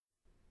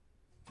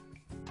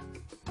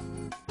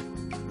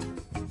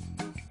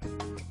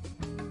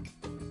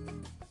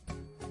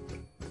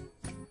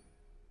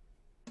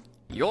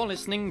You're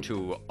listening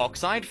to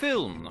Oxide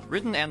Film,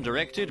 written and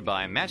directed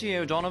by Matty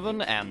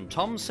O'Donovan and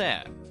Tom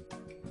Sayre.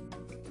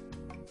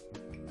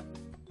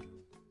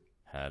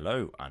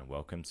 Hello and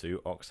welcome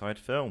to Oxide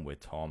Film with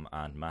Tom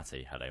and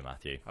Matty. Hello,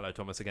 Matthew. Hello,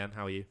 Thomas again.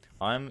 How are you?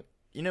 I'm,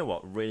 you know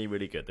what, really,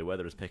 really good. The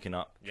weather is picking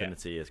up. Yeah.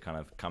 Trinity is kind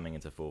of coming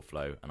into full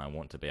flow, and I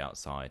want to be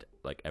outside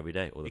like every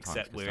day, all the time.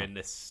 Except we're in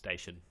this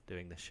station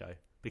doing this show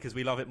because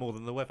we love it more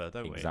than the weather,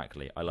 don't we?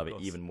 Exactly. I love it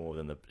even more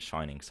than the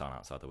shining sun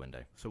outside the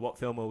window. So what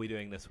film are we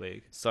doing this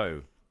week?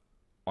 So,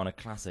 on a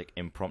classic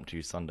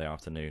impromptu Sunday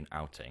afternoon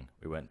outing,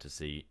 we went to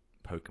see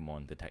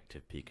Pokemon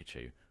Detective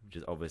Pikachu, which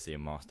is obviously a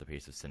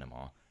masterpiece of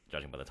cinema,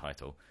 judging by the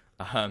title.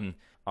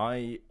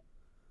 I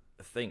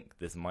think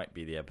this might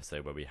be the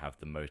episode where we have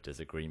the most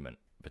disagreement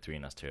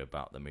between us two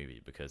about the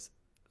movie, because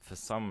for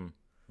some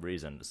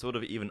reason, sort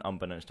of even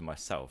unbeknownst to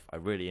myself, I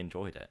really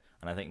enjoyed it,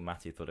 and I think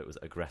Matty thought it was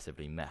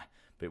aggressively meh,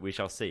 but we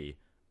shall see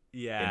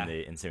in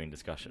the ensuing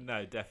discussion.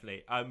 No,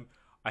 definitely.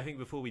 I think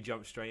before we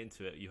jump straight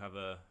into it, you have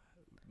a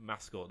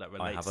mascot that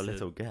relates I have a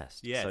little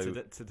guest. Yeah, so,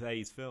 to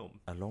today's film.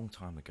 A long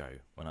time ago,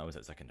 when I was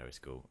at secondary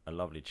school, a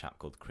lovely chap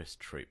called Chris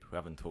Troop, who I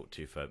haven't talked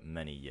to for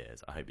many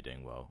years, I hope you're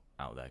doing well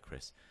out there,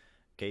 Chris,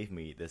 gave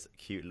me this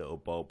cute little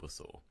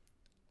Bulbasaur,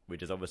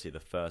 which is obviously the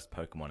first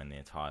Pokemon in the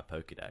entire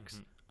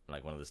Pokédex,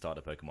 like one of the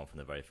starter Pokemon from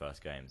the very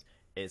first games.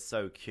 It's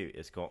so cute.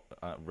 It's got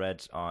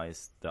red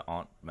eyes that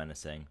aren't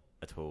menacing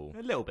at all.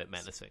 A little bit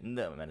menacing. A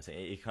little bit menacing.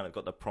 It kind of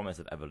got the promise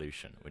of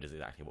evolution, which is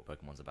exactly what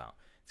Pokemon's about.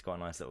 It's got a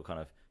nice little kind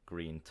of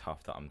green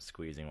tuft that I'm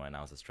squeezing right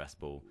now as a stress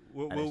ball.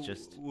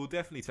 We'll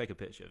definitely take a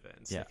picture of it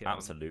and stick it on.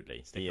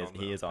 Absolutely.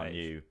 He is our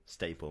new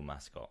staple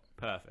mascot.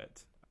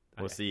 Perfect.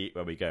 We'll see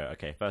where we go.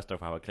 Okay, first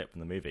off, I have a clip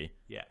from the movie.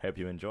 Yeah. Hope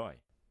you enjoy.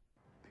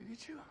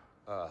 Pikachu?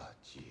 Oh,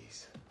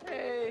 jeez.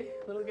 Hey,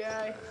 little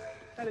guy.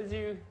 How did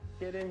you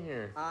get in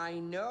here? I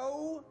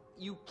know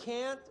you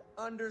can't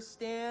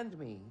understand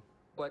me,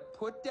 but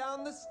put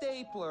down the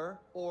stapler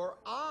or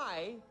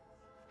I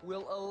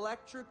will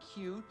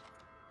electrocute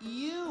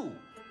you.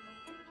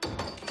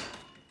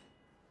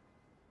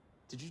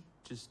 Did you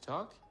just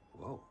talk?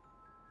 Whoa.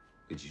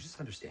 Did you just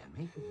understand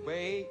me?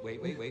 Wait.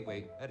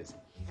 That is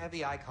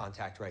heavy eye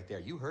contact right there.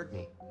 You heard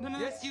me. No.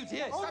 Yes, you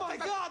did. Oh my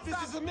God,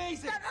 this is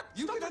amazing.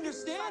 You can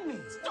understand me.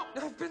 Stop.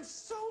 I've been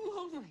so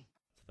lonely.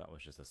 So that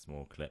was just a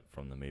small clip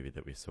from the movie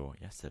that we saw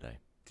yesterday.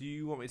 Do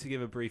you want me to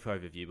give a brief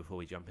overview before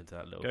we jump into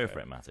that little Go bit? for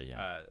it, Matty,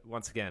 yeah.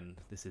 Once again,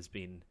 this has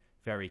been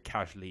very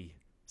casually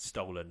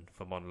stolen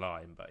from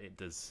online, but it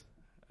does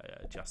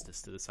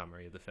justice to the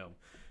summary of the film.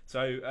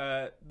 So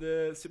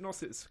the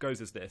synopsis goes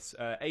as this.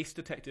 Ace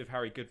detective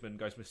Harry Goodman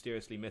goes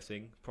mysteriously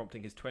missing,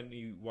 prompting his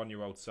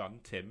 21-year-old son,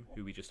 Tim,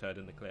 who we just heard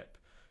in the clip,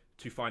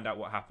 to find out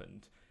what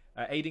happened.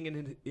 Aiding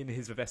in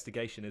his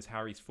investigation is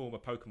Harry's former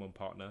Pokemon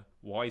partner,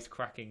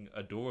 wisecracking,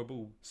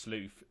 adorable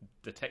sleuth,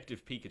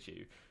 Detective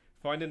Pikachu.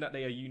 Finding that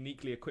they are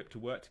uniquely equipped to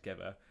work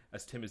together,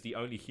 as Tim is the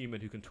only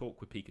human who can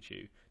talk with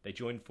Pikachu, they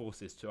join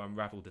forces to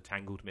unravel the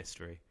tangled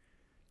mystery.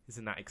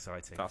 Isn't that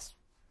exciting? That's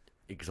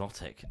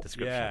exotic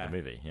description of the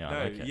movie. Yeah, No,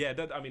 I like it. yeah.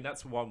 I mean,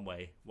 that's one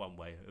way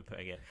of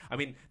putting it. I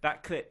mean,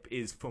 that clip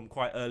is from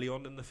quite early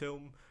on in the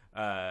film,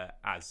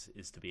 as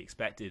is to be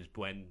expected,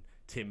 when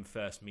Tim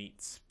first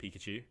meets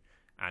Pikachu,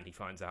 and he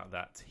finds out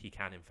that he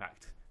can, in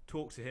fact,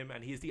 talk to him,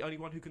 and he is the only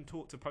one who can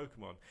talk to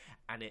Pokemon.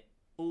 And it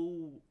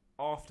all,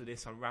 after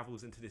this,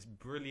 unravels into this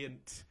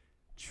brilliant,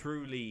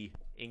 truly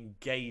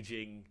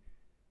engaging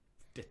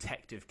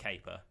detective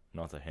caper.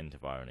 Not a hint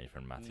of irony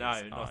from Matty's No,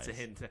 eyes. not a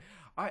hint.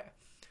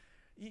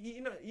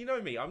 You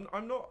know me.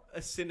 I'm not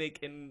a cynic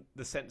in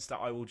the sense that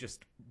I will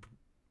just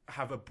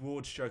have a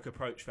broad stroke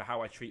approach for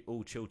how I treat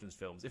all children's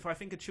films. If I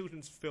think a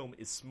children's film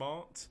is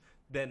smart,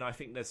 then I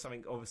think there's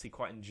something obviously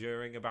quite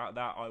enduring about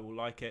that. I will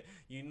like it.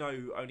 You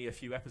know, only a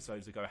few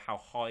episodes ago how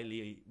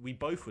highly we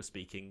both were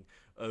speaking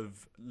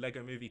of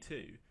Lego Movie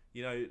 2.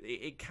 You know,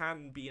 it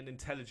can be an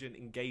intelligent,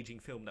 engaging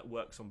film that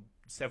works on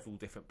several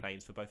different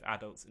planes for both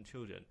adults and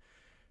children.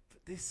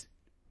 But this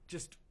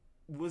just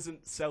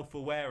wasn't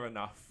self-aware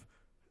enough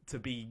to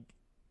be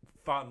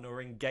fun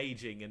or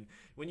engaging. And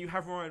when you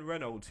have Ryan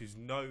Reynolds, who's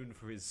known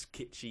for his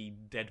kitschy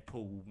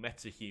Deadpool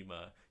meta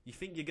humor, you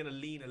think you're going to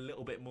lean a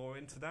little bit more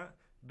into that.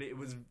 But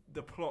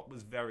the plot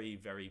was very,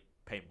 very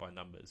paint by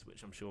numbers,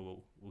 which I'm sure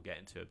we'll get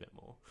into a bit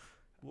more.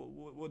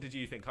 What did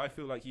you think? I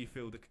feel like you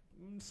feel the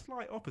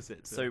slight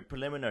opposite. So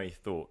preliminary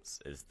thoughts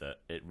is that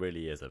it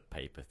really is a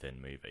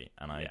paper-thin movie,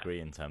 and I agree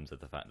in terms of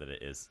the fact that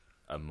it is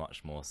a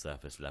much more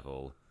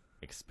surface-level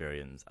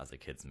experience as a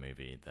kids'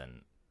 movie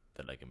than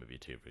the Lego Movie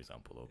 2, for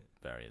example, or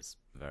various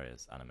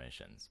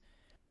animations.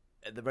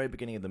 At the very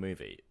beginning of the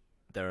movie,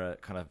 there are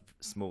kind of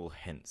small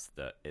hints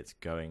that it's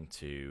going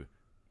to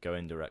go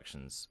in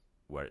directions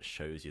where it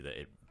shows you that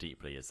it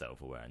deeply is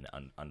self-aware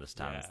and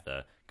understands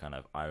the kind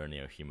of irony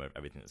or humor of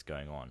everything that's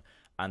going on.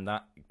 And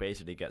that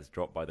basically gets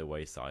dropped by the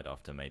wayside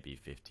after maybe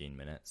 15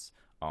 minutes,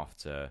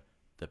 after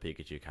the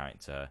Pikachu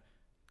character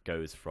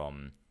goes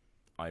from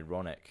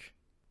ironic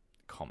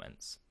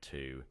comments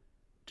to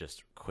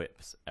just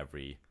quips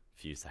every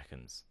few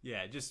seconds.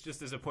 Yeah, just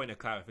as a point of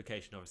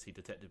clarification, obviously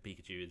Detective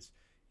Pikachu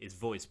is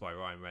voiced by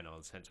Ryan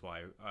Reynolds, hence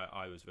why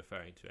I was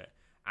referring to it.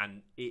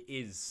 And it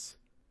is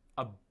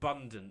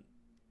abundant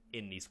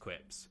in these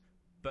quips,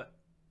 but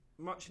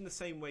much in the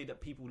same way that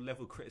people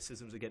level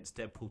criticisms against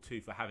Deadpool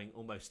 2 for having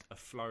almost a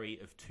flurry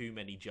of too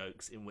many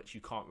jokes in which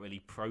you can't really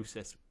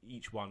process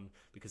each one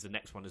because the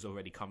next one has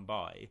already come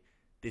by,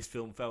 this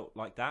film felt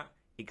like that,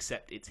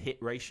 except its hit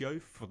ratio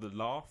for the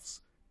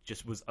laughs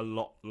just was a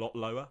lot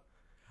lower.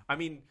 I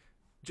mean,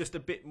 just a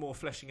bit more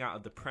fleshing out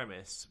of the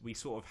premise, we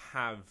sort of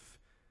have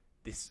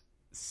this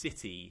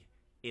city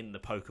in the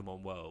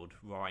Pokemon world,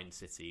 Rhine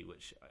City,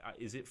 which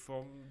is it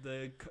from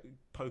the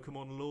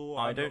Pokemon lore?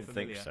 I don't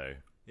think so.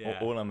 Yeah.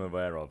 All I'm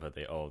aware of are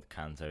the old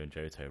Kanto and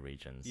Johto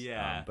regions.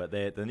 Yeah. But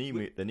the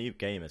new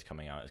game is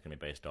coming out. It's going to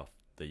be based off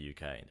the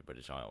UK and the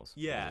British Isles.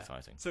 Yeah. Which is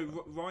exciting.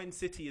 So Rhine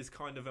City is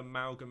kind of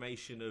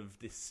amalgamation of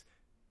this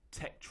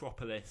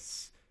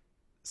Techtropolis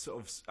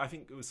sort of. I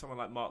think it was someone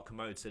like Mark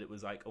Commode said it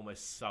was like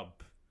almost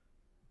sub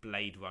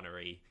Blade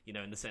Runner-y, you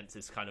know, in the sense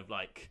it's kind of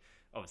like,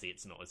 obviously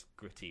it's not as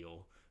gritty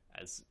or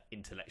as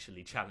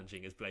intellectually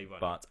challenging as Blade Runner,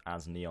 but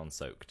as neon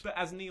soaked. But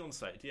as neon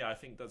soaked, yeah, I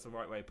think that's the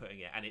right way of putting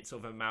it. And it's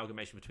sort of an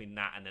amalgamation between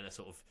that and then a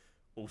sort of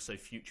also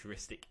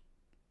futuristic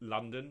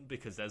London,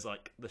 because there's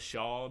like the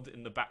Shard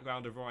in the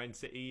background of Rhine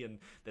City, and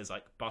there's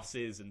like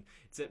buses, and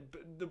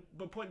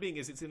the point being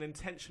is it's an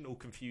intentional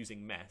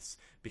confusing mess,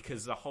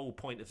 because the whole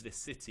point of this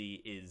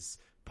city is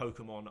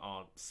Pokemon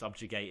aren't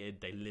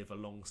subjugated; they live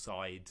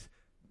alongside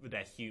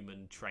their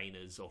human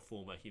trainers or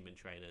former human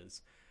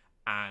trainers,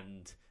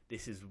 and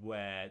this is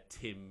where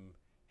Tim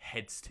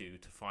heads to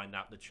find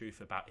out the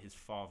truth about his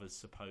father's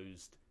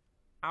supposed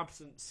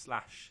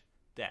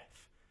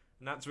absence/death,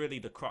 and that's really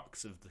the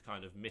crux of the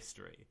kind of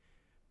mystery.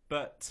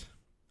 But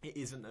it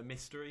isn't a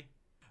mystery.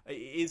 It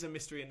is a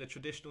mystery in the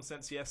traditional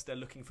sense. Yes, they're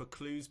looking for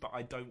clues, but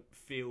I don't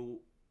feel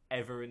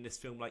ever in this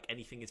film like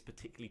anything is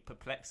particularly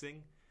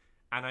perplexing.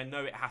 And I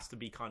know it has to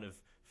be kind of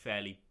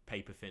fairly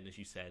paper thin, as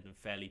you said, and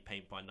fairly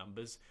paint by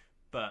numbers.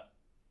 But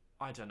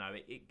I don't know.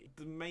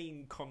 The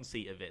main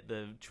conceit of it,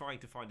 the trying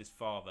to find his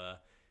father,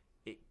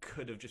 it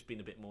could have just been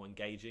a bit more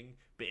engaging.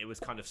 But it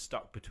was kind of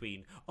stuck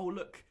between, oh,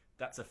 look,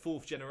 that's a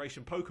 4th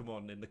generation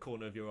Pokemon in the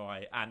corner of your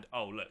eye, and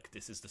oh look,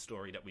 this is the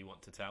story that we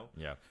want to tell.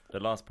 Yeah,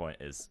 the last point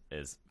is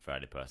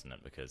fairly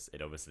pertinent, because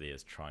it obviously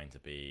is trying to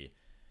be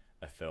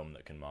a film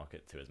that can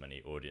market to as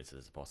many audiences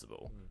as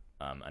possible.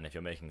 And if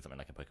you're making something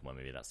like a Pokemon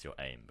movie, that's your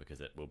aim,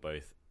 because it will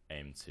both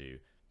aim to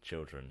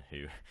children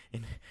who,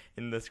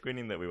 in the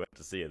screening that we went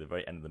to see at the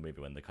very end of the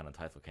movie, when the kind of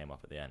title came up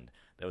at the end,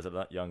 there was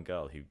a young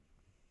girl who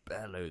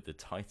bellowed the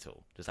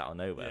title just out of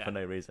nowhere for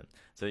no reason.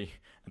 So you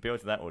appeal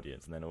to that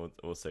audience, and then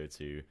also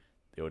to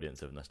the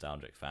audience of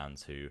nostalgic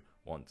fans who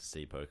want to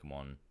see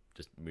Pokemon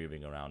just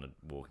moving around and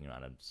walking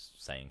around and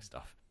saying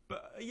stuff.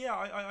 But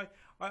yeah,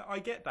 I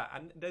get that,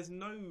 and there's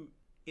no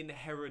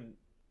inherent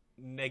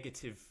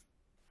negative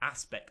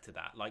aspect to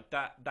that. Like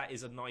that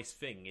is a nice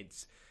thing.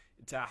 It's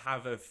to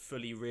have a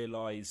fully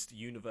realized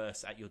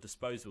universe at your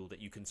disposal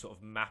that you can sort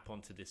of map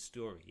onto this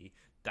story.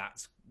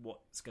 That's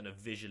what's going to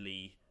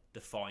visually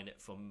define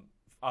it from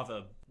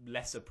other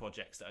lesser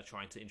projects that are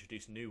trying to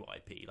introduce new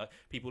IP. Like,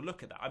 people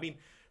look at that. I mean,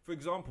 for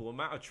example, the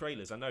amount of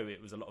trailers, I know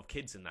it was a lot of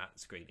kids in that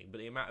screening, but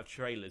the amount of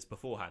trailers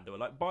beforehand that were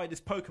like, buy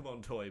this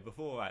Pokemon toy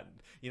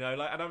beforehand, you know,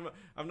 like, and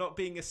I'm not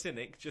being a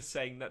cynic, just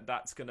saying that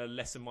that's going to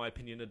lessen my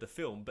opinion of the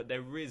film, but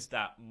there is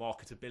that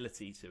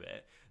marketability to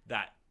it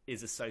that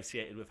is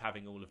associated with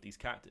having all of these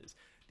characters.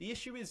 The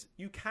issue is,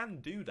 you can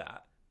do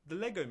that. The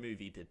Lego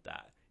movie did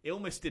that. It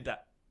almost did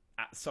that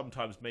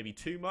sometimes maybe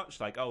too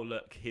much, like, oh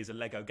look, here's a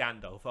Lego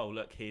Gandalf, oh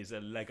look, here's a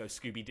Lego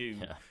Scooby-Doo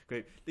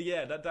group. But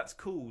yeah, that's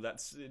cool.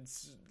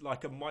 It's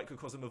like a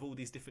microcosm of all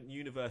these different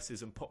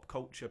universes and pop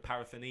culture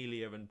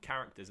paraphernalia and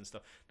characters and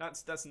stuff.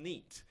 That's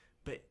neat,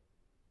 but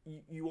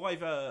you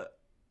either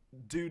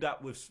do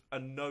that with a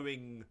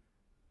knowing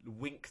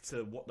wink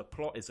to what the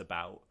plot is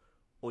about,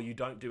 or you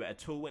don't do it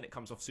at all and it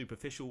comes off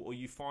superficial, or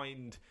you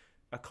find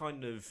a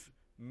kind of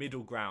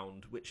middle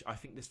ground, which I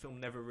think this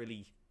film never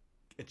really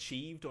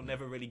achieved or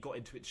never really got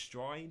into its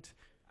stride,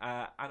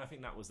 and I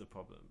think that was the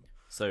problem.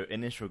 So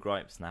initial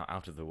gripes now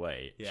out of the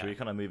way, should we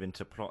kind of move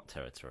into plot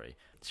territory?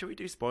 Should we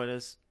do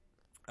spoilers?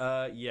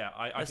 I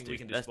think we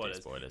can do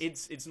spoilers.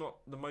 It's not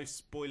the most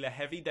spoiler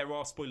heavy. There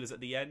are spoilers at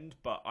the end,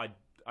 but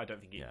I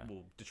don't think it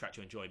will detract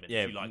your enjoyment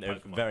if you like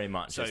Pokemon. Very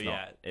much. So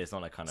it's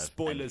not a kind of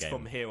spoilers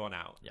from here on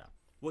out. Yeah.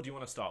 What do you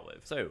want to start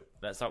with? So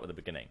let's start with the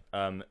beginning.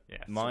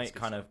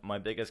 My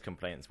biggest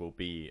complaints will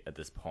be at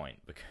this point,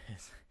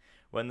 because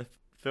when the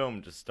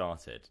film just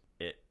started,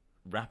 it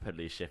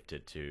rapidly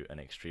shifted to an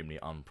extremely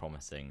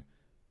unpromising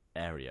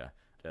area.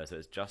 So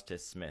it's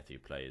Justice Smith who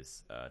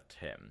plays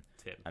Tim,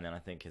 and then I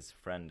think his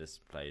friend is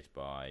played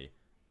by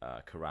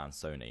Karan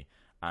Soni,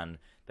 and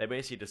they're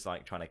basically just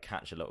like trying to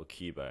catch a little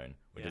Cubone,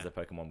 which is a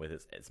Pokemon with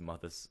its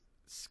mother's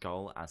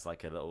skull as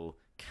like a little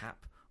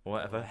cap or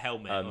whatever, or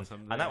helmet or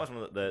something. And that was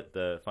one of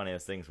the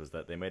funniest things, was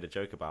that they made a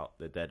joke about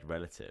the dead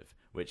relative,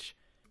 which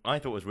I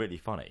thought was really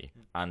funny,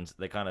 and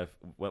they kind of,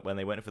 when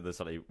they went for the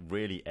sort of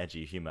really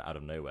edgy humor out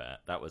of nowhere,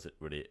 that was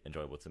really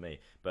enjoyable to me.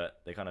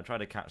 But they kind of try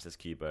to catch this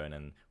Cubone,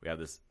 and we have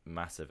this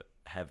massive,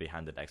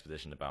 heavy-handed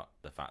exposition about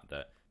the fact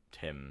that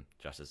Tim,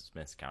 Justice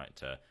Smith's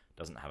character,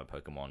 doesn't have a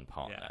Pokemon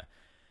partner.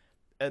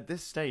 At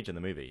this stage in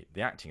the movie,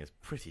 the acting is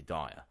pretty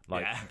dire.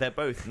 Like, they're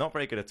both not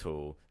very good at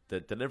all. The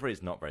delivery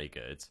is not very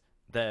good.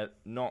 They're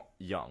not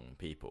young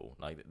people.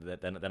 Like,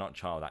 they're not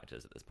child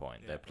actors at this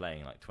point. They're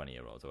playing like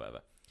 20-year-olds or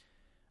whatever.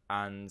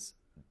 And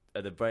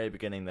at the very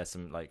beginning, there's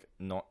some like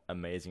not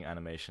amazing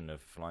animation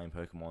of flying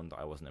Pokemon that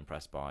I wasn't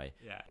impressed by.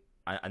 Yeah.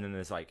 And then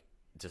there's like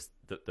just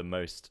the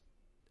most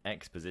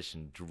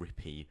exposition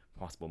drippy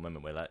possible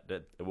moment where like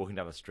they're walking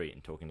down the street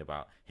and talking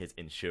about his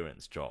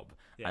insurance job,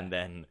 and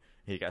then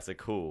he gets a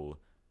call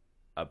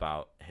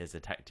about his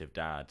detective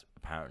dad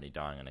apparently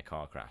dying in a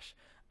car crash,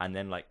 and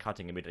then like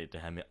cutting immediately to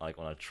him like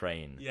on a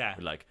train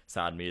with like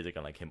sad music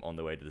and like him on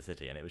the way to the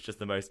city, and it was just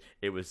the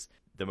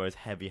most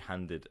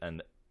heavy-handed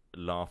and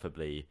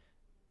laughably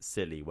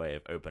silly way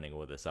of opening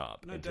all this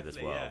up into this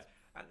world.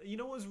 And you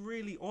know what's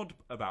really odd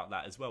about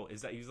that as well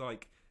is that he's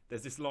like,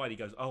 there's this line, he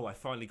goes, "Oh, I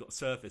finally got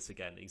service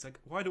again." And he's like,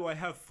 "Why do I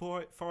have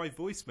five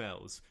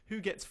voicemails?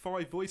 Who gets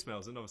 5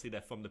 voicemails?" And obviously they're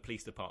from the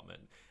police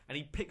department. And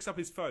he picks up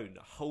his phone,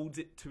 holds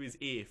it to his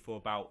ear for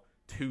about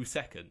 2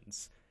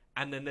 seconds,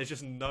 and then there's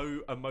just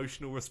no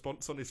emotional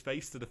response on his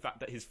face to the fact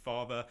that his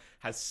father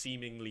has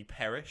seemingly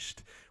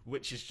perished,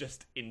 which is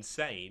just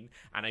insane.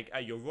 And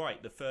you're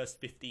right, the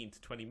first 15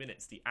 to 20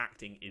 minutes, the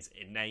acting is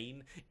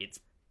inane. It's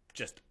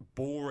just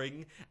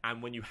boring.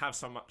 And when you have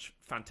so much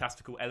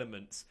fantastical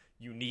elements,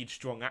 you need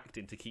strong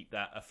acting to keep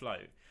that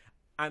afloat.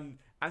 And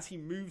as he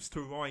moves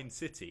to Rhine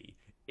City,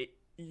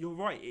 you're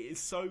right, it is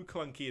so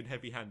clunky and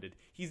heavy-handed.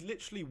 He's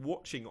literally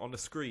watching on a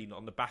screen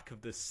on the back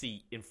of the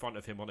seat in front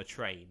of him on a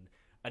train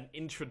an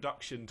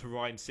introduction to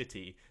Rhine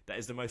City that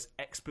is the most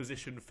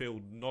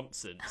exposition-filled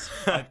nonsense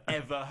I've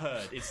ever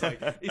heard. It's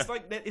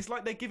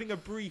like they're giving a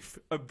brief,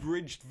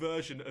 abridged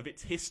version of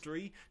its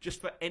history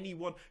just for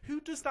anyone. Who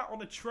does that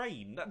on a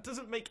train? That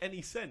doesn't make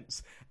any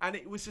sense. And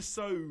it was just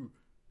so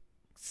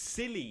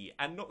silly,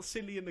 and not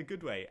silly in a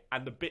good way.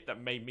 And the bit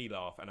that made me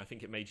laugh, and I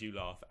think it made you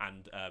laugh,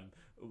 and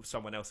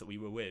someone else that we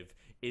were with,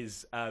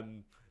 is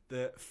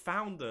the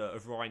founder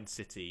of Rhine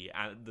City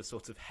and the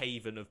sort of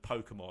haven of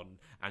Pokemon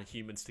and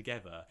humans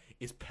together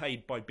is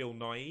played by Bill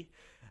Nighy.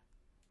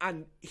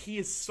 And he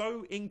is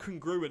so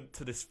incongruent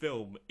to this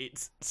film.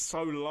 It's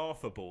so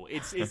laughable.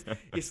 It's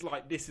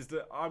like, this is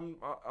I'm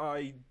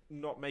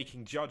not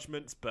making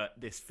judgments, but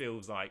this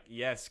feels like,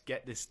 yes,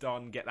 get this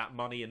done, get that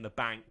money in the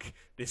bank,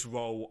 this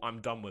role, I'm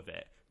done with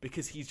it.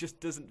 Because he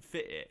just doesn't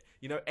fit it.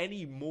 You know,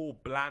 any more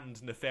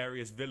bland,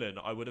 nefarious villain,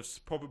 I would have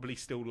probably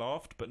still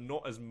laughed, but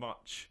not as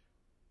much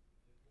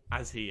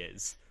as he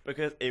is.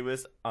 Because it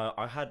was,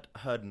 I had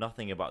heard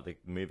nothing about the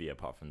movie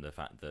apart from the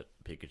fact that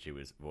Pikachu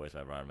was voiced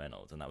by Ryan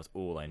Reynolds, and that was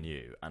all I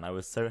knew. And I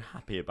was so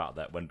happy about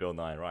that when Bill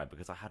Nighy arrived,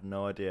 because I had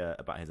no idea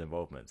about his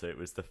involvement. So it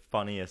was the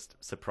funniest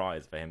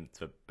surprise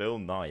for Bill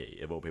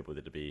Nighy, of all people,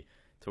 to be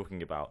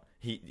talking about.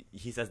 He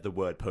says the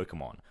word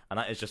Pokemon, and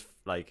that is just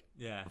like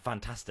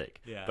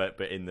fantastic. Yeah.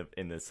 But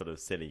in the sort of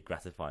silly,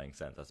 gratifying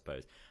sense, I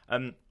suppose.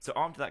 So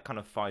after that kind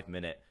of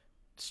 5-minute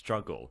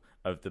struggle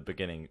of the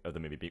beginning of the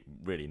movie being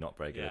really not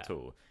very good at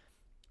all,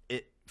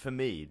 it for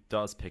me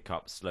does pick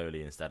up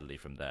slowly and steadily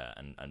from there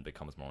and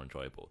becomes more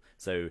enjoyable.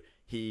 So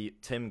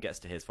Tim gets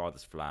to his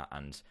father's flat,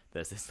 and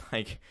there's this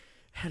like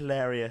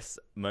hilarious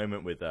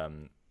moment with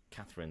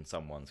Catherine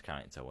someone's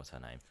character. What's her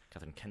name?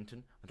 Catherine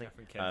Kenton, I think.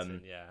 Catherine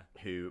Kenton,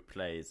 who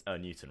plays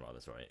Newton, rather.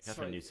 Sorry,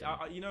 Catherine Newton.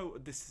 You know,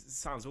 this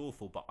sounds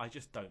awful, but I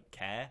just don't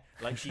care.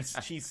 Like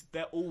she's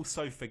they're all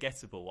so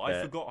forgettable.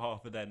 I forgot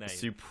half of their names.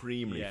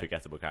 Supremely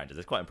forgettable characters.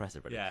 It's quite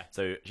impressive, really. Yeah.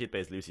 So she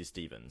plays Lucy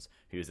Stevens,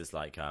 who's this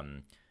like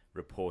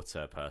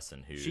reporter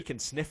person who she can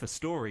sniff a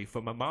story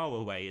from a mile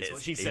away. Is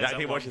what she says.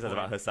 Exactly what she says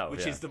about herself,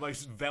 which is the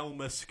most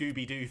Velma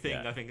Scooby-Doo thing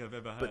I think I've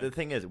ever heard. But the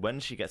thing is, when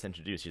she gets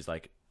introduced, she's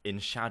like in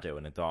shadow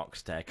in a dark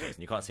staircase,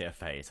 and you can't see her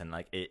face, and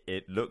like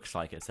it looks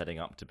like it's setting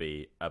up to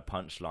be a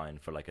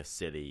punchline for like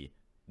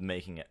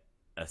making it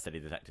a silly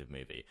detective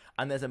movie.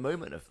 And there's a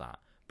moment of that,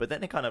 but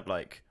then it kind of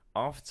like,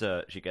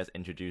 after she gets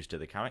introduced to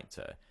the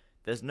character,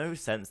 there's no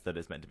sense that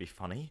it's meant to be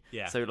funny.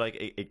 Yeah. So like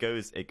it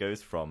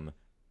goes from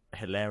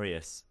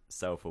hilarious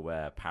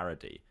self-aware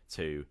parody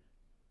to,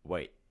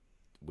 wait,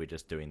 we're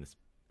just doing this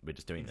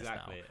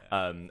now.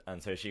 Yeah.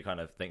 And so she kind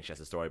of thinks she has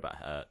a story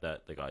about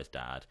the guy's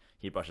dad.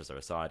 He brushes her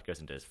aside, goes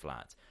into his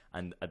flat,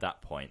 and at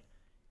that point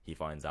he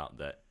finds out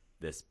that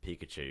this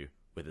Pikachu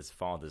with his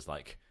father's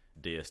like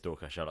Dear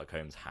Stalker Sherlock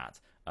Holmes hat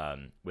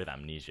with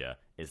amnesia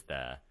is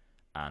there,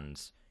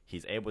 and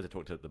he's able to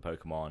talk to the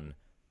Pokemon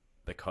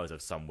because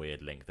of some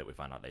weird link that we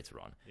find out later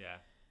on. Yeah,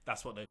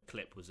 that's what the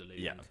clip was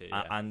alluding to.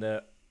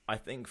 And I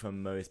think for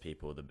most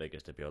people, the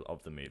biggest appeal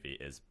of the movie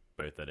is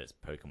both that it's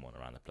Pokemon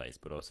around the place,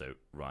 but also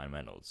Ryan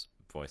Reynolds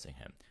voicing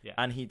him. Yeah.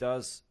 And he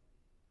does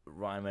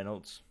Ryan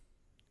Reynolds.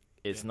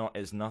 It's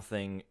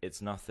nothing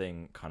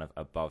kind of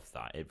above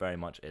that. It very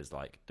much is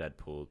like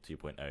Deadpool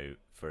 2.0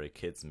 for a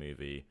kids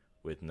movie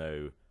with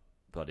no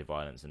bloody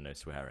violence and no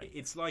swearing.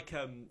 It's like,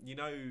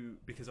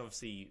 because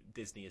obviously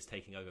Disney is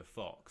taking over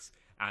Fox,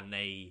 and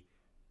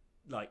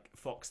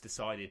Fox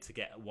decided to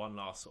get one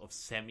last sort of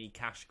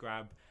semi-cash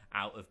grab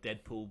out of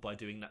Deadpool by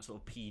doing that sort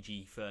of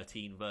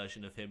PG-13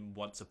 version of him,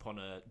 Once Upon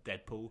a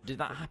Deadpool. Did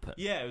that happen?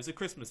 Yeah, it was a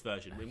Christmas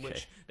version in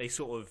which they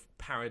sort of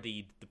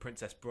parodied The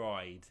Princess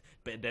Bride,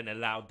 but then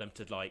allowed them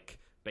to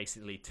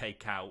basically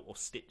take out or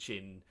stitch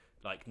in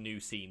new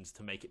scenes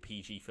to make it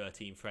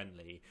PG-13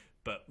 friendly,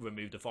 but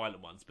remove the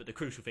violent ones. But the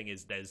crucial thing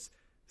is there's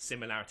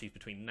similarities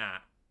between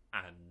that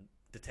and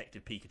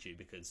Detective Pikachu,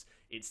 because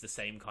it's the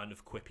same kind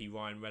of quippy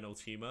Ryan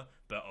Reynolds humour,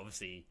 but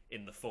obviously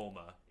in the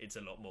former it's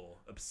a lot more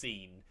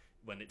obscene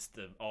when it's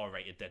the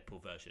R-rated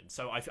Deadpool version.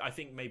 So I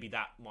think maybe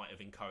that might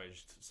have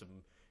encouraged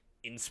some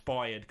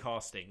inspired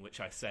casting, which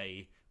I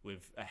say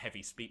with a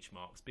heavy speech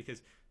marks,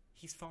 because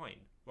he's fine.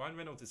 Ryan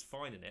Reynolds is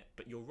fine in it,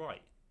 but you're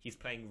right. He's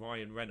playing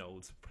Ryan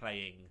Reynolds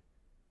playing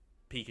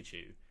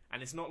Pikachu.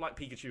 And it's not like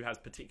Pikachu has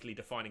particularly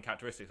defining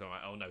characteristics. I'm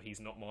like, oh no, he's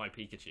not my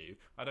Pikachu.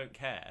 I don't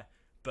care.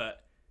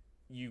 But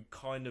you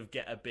kind of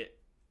get a bit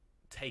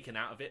taken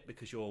out of it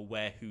because you're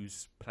aware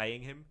who's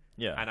playing him.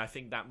 Yeah. And I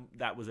think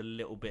that was a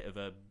little bit of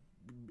a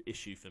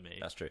issue for me.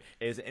 That's true.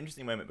 It was an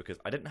interesting moment because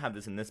I didn't have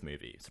this in this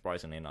movie,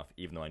 surprisingly enough,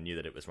 even though I knew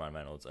that it was Ryan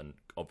Reynolds, and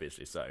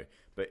obviously so.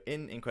 But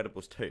in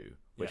Incredibles 2,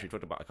 which we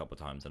talked about a couple of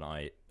times, and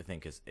I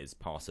think is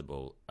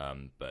passable,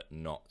 but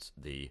not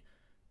the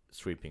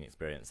sweeping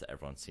experience that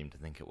everyone seemed to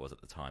think it was at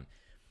the time.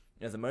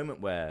 There's a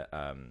moment where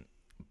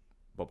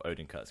Bob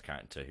Odenkirk's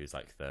character, who's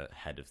the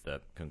head of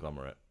the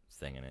conglomerate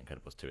thing in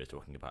Incredibles 2, is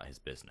talking about his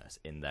business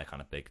in their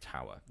kind of big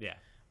tower. Yeah.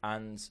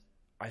 And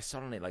I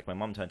suddenly, my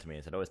mum turned to me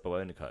and said, oh, it's Bob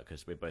Odenkirk,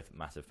 because we're both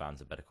massive fans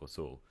of Better Call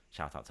Saul.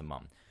 Shout out to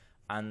mum.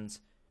 And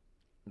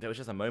there was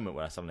just a moment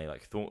where I suddenly,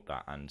 thought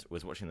that and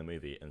was watching the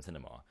movie in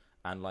cinema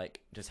and,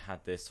 just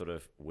had this sort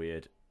of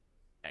weird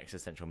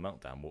existential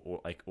meltdown.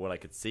 All I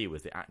could see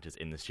was the actors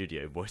in the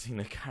studio voicing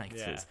the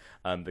characters,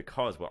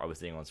 because what I was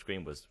seeing on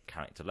screen was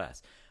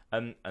characterless.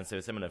 And so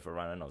similar for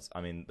Ryan Reynolds.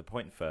 I mean, the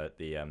point for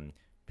the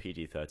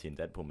PG-13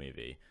 Deadpool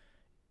movie,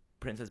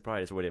 Princess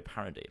Bride is already a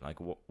parody.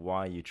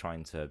 Why are you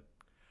trying to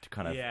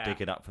kind of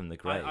dig it up from the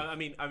grave? I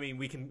mean,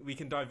 we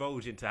can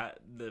divulge into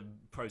the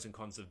pros and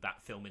cons of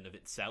that film in of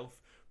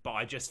itself, but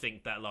I just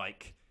think that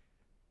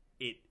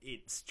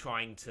it's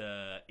trying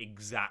to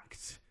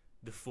exact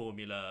the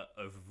formula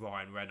of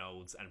Ryan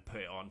Reynolds and put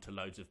it onto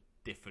loads of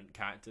different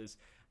characters,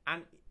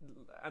 and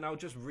I'll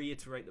just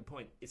reiterate the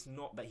point. It's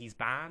not that he's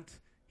bad.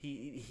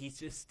 He's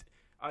just.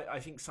 I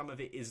think some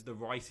of it is the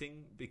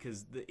writing,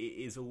 because it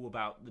is all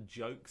about the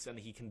jokes, and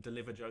he can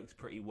deliver jokes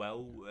pretty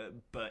well,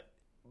 but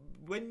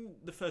when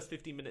the first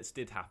 15 minutes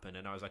did happen,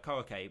 and I was like, oh,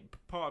 okay,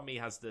 part of me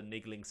has the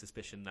niggling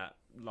suspicion that,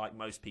 like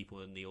most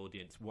people in the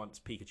audience, once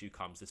Pikachu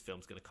comes, this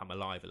film's going to come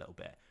alive a little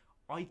bit.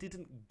 I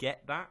didn't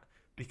get that,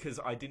 because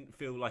I didn't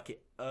feel like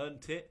it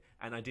earned it,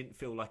 and I didn't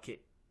feel like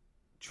it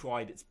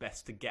tried its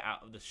best to get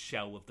out of the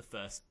shell of the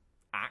first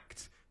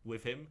act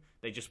with him.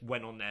 They just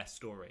went on their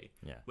story,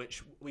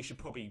 which we should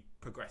probably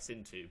progress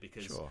into,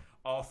 because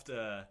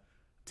after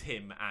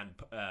Tim and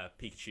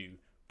Pikachu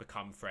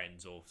become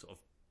friends, or sort of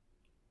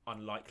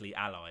unlikely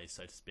allies,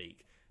 so to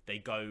speak, they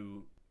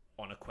go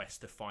on a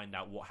quest to find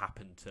out what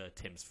happened to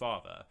Tim's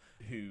father,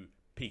 who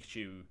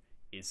Pikachu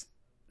is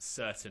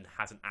certain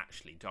hasn't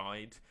actually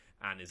died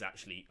and is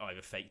actually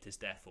either faked his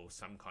death or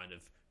some kind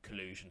of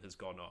collusion has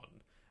gone on.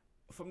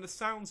 From the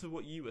sounds of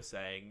what you were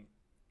saying,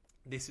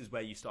 this is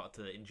where you start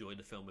to enjoy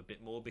the film a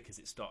bit more, because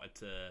it started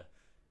to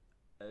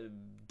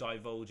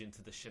divulge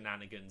into the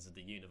shenanigans of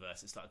the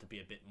universe. It started to be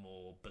a bit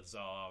more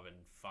bizarre and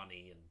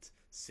funny and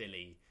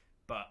silly,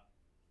 but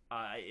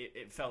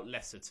it felt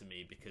lesser to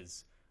me,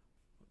 because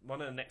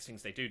one of the next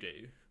things they do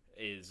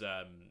is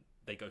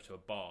they go to a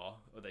bar,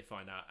 or they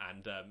find out,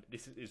 and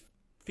this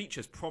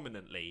features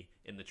prominently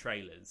in the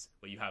trailers,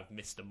 where you have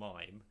Mr.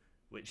 Mime,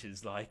 which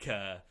is like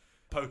a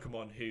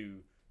Pokemon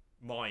who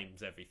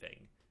mimes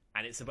everything,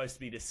 and it's supposed to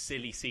be this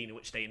silly scene in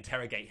which they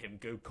interrogate him,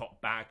 good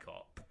cop, bad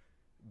cop,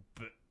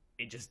 but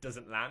it just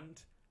doesn't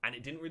land, and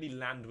it didn't really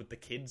land with the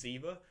kids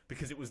either,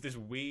 because it was this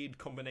weird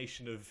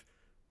combination of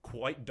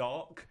quite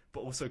dark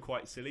but also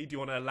quite silly. Do you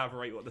want to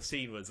elaborate what the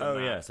scene was?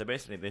 So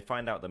basically they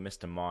find out that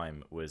Mr.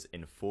 Mime was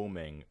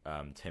informing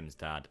Tim's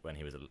dad when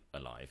he was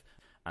alive,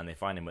 and they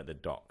find him at the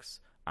docks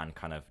and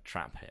kind of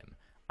trap him,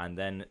 and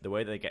then the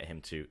way they get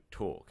him to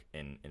talk,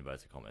 in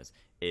inverted commas,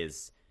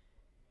 is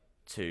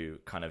to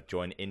kind of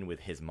join in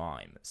with his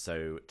mime.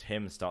 So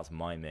Tim starts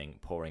miming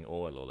pouring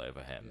oil all over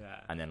him,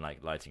 and then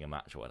lighting a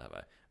match or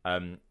whatever,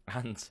 and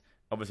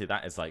obviously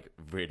that is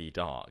really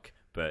dark,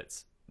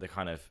 but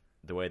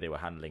the way they were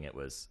handling it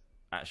was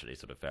actually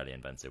sort of fairly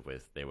inventive.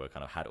 They were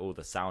kind of had all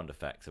the sound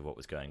effects of what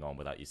was going on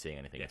without you seeing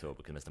anything at all,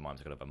 because Mr.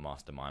 Mime's kind of a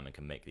master mime and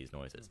can make these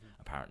noises,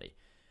 apparently.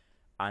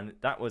 And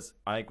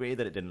I agree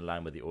that it didn't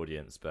land with the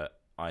audience, but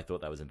I thought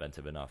that was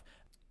inventive enough.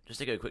 Just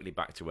to go quickly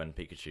back to when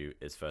Pikachu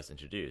is first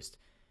introduced,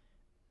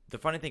 the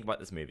funny thing about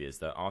this movie is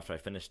that after I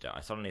finished it,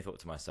 I suddenly thought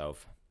to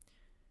myself,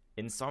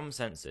 in some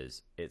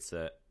senses, it's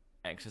an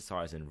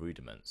exercise in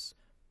rudiments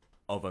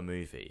of a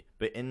movie,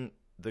 but in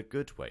the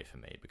good way for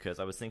me, because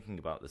I was thinking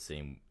about the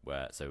scene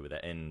where they're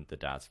in the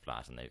dad's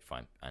flat and he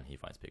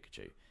finds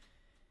Pikachu,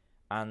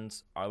 and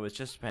I was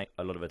just paying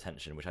a lot of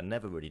attention, which I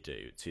never really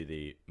do, to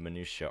the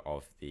minutiae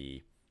of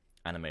the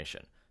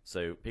animation.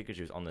 So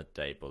Pikachu's on the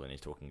table and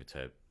he's talking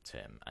to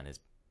Tim, and his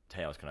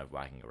tail's kind of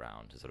wagging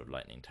around, his sort of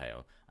lightning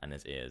tail, and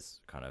his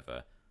ears kind of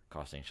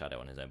casting shadow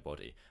on his own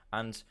body,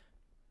 and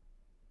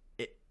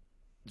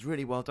it's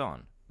really well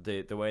done.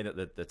 The way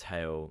that the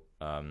tail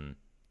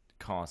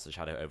casts a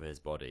shadow over his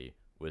body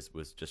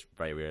was just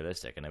very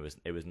realistic, and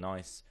it was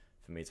nice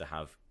for me to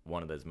have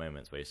one of those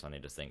moments where you suddenly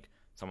just think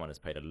someone has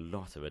paid a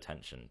lot of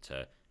attention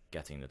to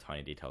getting the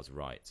tiny details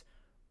right,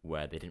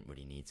 where they didn't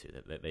really need to.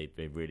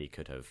 They really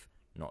could have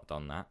not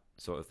done that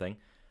sort of thing.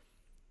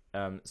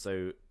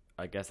 So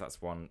I guess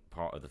that's one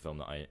part of the film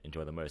that I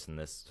enjoy the most, and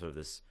this sort of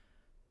this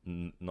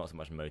not so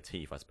much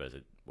motif, I suppose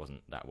it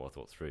wasn't that well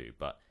thought through,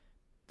 but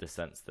the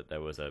sense that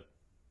there was a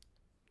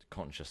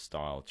conscious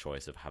style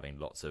choice of having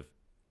lots of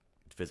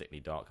physically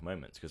dark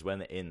moments, because when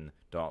they're in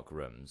dark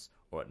rooms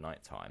or at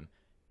night time,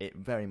 it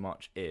very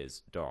much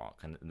is dark,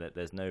 and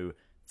there's no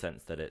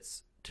sense that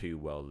it's too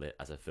well lit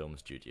as a film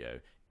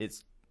studio.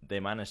 They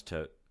managed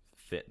to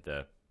fit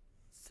the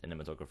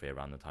cinematography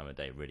around the time of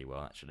day really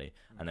well, actually.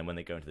 And then when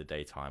they go into the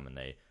daytime and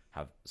they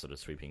have sort of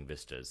sweeping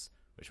vistas,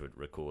 which would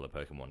recall a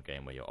Pokemon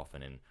game where you're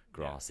often in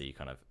grassy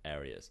kind of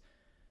areas,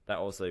 that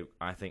also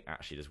I think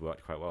actually just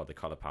worked quite well. The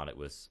color palette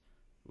was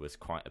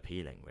quite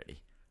appealing,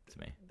 really, to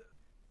me.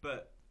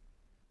 But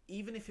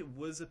even if it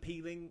was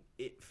appealing,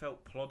 it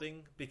felt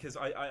plodding, because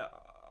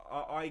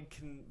I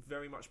can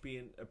very much be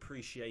an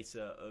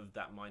appreciator of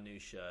that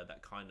minutiae,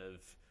 that kind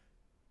of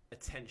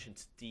attention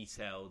to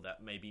detail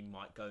that maybe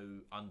might go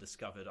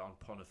undiscovered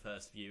upon a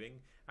first viewing,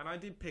 and I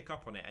did pick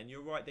up on it. And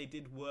you're right, they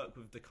did work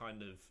with the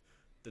kind of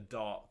the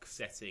dark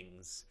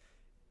settings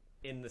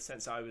in the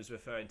sense I was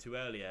referring to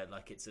earlier.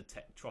 Like, it's a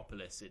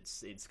Techtropolis,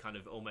 it's kind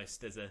of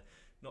almost, there's a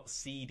not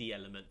seedy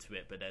element to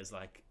it, but there's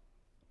like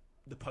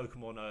the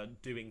Pokemon are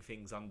doing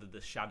things under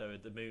the shadow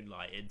of the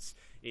moonlight.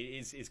 It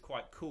is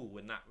quite cool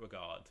in that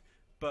regard,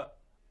 but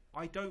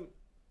I don't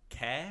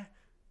care,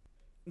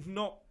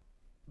 not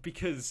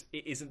because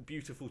it isn't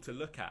beautiful to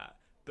look at,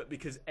 but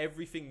because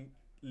everything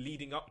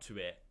leading up to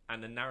it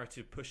and the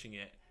narrative pushing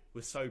it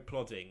was so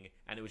plodding,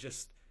 and it was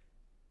just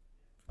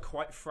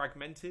quite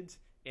fragmented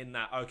in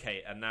that,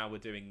 okay, and now we're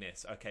doing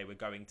this, okay, we're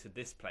going to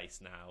this place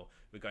now,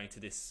 we're going to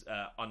this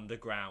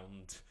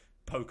underground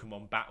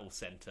Pokemon battle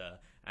center,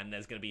 and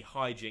there's going to be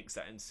hijinks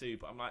that ensue.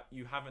 But I'm like,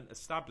 you haven't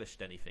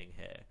established anything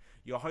here.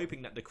 You're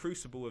hoping that the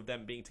crucible of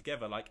them being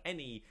together, like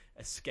any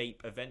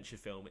escape adventure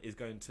film, is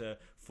going to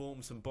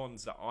form some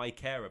bonds that I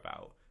care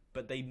about,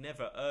 but they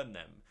never earn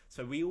them.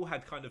 So we all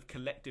had kind of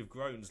collective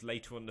groans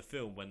later on in the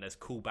film when there's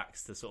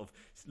callbacks to sort of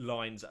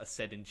lines that are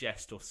said in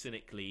jest or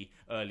cynically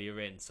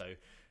earlier in. So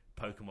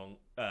Pokemon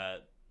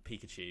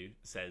Pikachu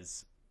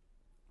says,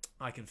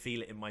 "I can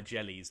feel it in my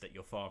jellies that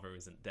your father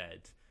isn't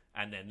dead."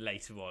 And then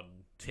later on,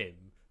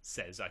 Tim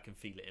says, "I can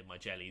feel it in my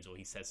jellies," or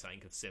he says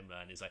something of similar,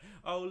 and it's like,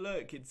 oh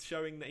look, it's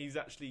showing that he's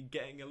actually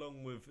getting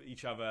along with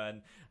each other,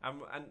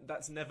 and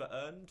that's never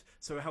earned.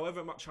 So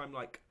however much I'm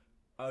like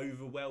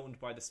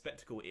overwhelmed by the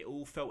spectacle, it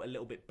all felt a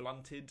little bit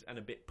blunted and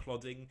a bit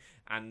plodding,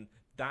 and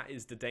that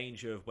is the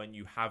danger of when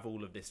you have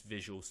all of this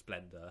visual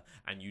splendor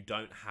and you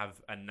don't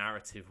have a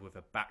narrative with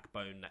a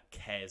backbone that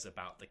cares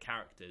about the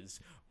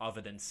characters,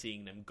 other than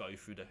seeing them go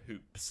through the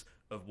hoops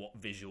of what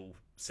visual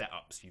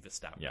setups you've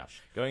established. Yeah,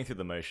 going through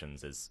the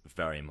motions is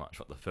very much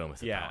what the film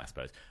is about, I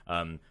suppose.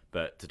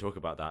 But to talk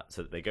about that,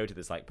 so they go to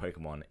this like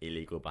Pokemon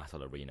illegal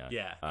battle arena.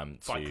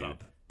 Fight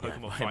Club.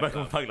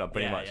 Pokemon Fight Club,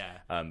 pretty much.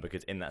 Yeah.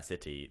 Because in that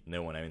city,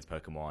 no one owns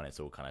Pokemon. It's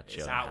all kind of chill.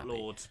 It's and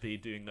outlawed to be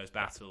doing those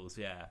battles.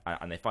 Yeah.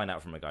 And they find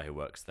out from a guy who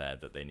works there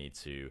that they need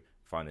to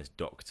find this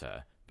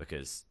doctor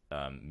because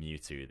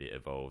Mewtwo, the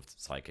evolved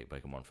psychic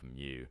Pokemon from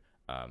Mew,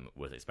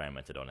 was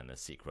experimented on in the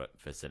secret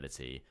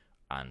facility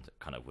and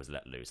kind of was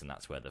let loose, and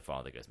that's where the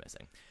father goes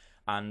missing.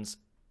 And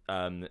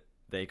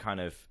they kind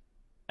of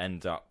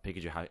end up,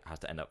 Pikachu has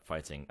to end up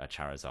fighting a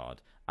Charizard,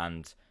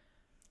 and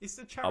is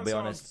the Charizard, I'll be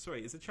honest,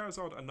 is the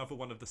Charizard another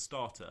one of the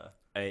starter?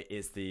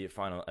 It's the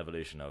final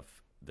evolution of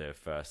the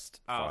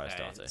first fire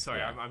starter. Sorry,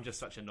 yeah. I'm just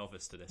such a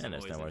novice to this. Yeah, no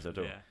worries at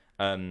all.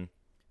 Yeah.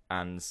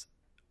 And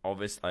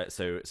obviously,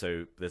 so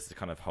there's this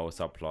kind of whole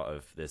subplot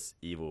of this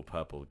evil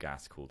purple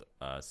gas called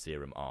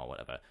Serum R,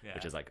 whatever,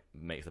 which is like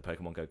makes the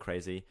Pokemon go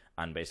crazy,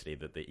 and basically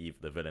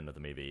the villain of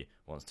the movie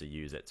wants to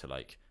use it to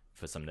like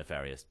for some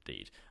nefarious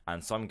deed,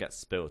 and some gets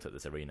spilt at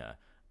this arena,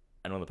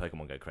 and all the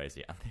Pokemon go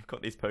crazy, and they've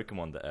got these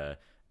Pokemon that are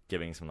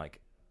giving some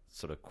like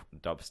sort of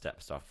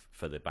dubstep stuff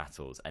for the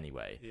battles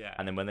anyway,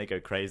 and then when they go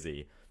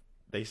crazy,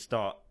 they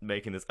start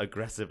making this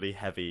aggressively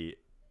heavy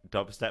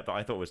dubstep that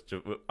I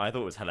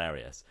thought was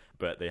hilarious,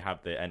 but they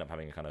end up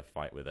having a kind of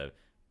fight with a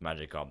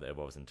Magikarp that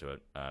evolves into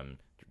a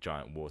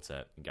giant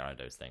water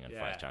Gyarados thing and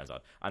fights Charizard,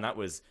 and that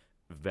was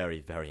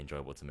very, very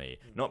enjoyable to me.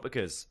 Not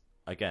because,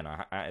 again,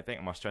 I think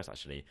I must stress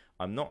actually,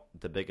 I'm not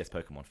the biggest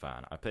Pokemon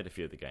fan. I played a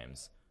few of the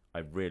games, I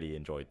really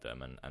enjoyed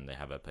them, and they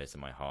have a place in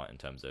my heart in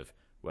terms of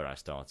where I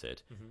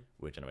started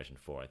with Generation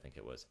 4, I think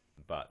it was.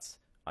 But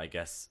I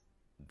guess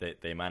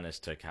they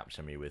managed to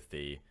capture me with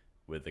the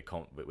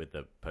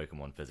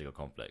Pokemon physical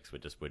conflicts,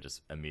 which were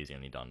just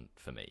amusingly done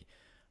for me.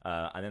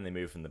 And then they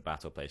moved from the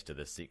battle place to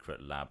the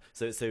secret lab.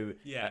 So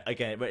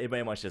again, it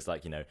very much just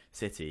like,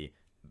 city,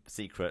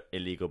 secret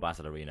illegal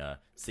battle arena,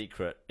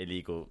 secret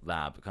illegal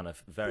lab, kind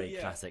of very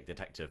classic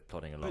detective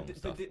plodding along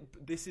stuff.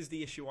 But this is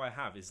the issue I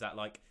have, is that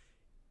like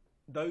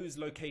those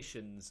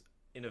locations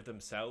in of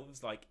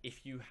themselves, like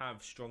if you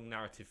have strong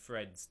narrative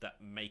threads that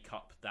make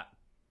up that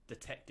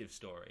detective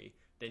story,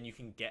 then you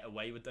can get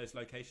away with those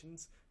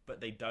locations,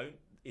 but they don't.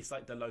 It's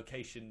like the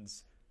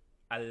locations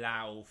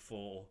allow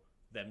for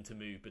them to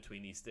move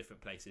between these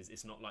different places.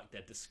 It's not like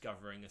they're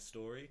discovering a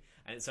story,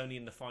 and it's only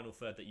in the final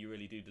third that you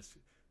really do just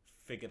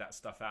figure that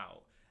stuff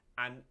out.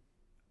 And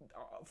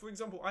for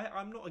example,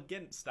 I'm not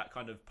against that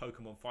kind of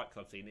Pokemon Fight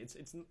Club scene.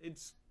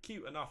 It's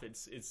cute enough.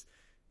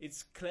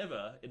 It's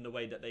clever in the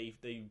way that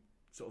they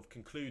sort of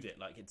conclude it.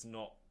 Like, it's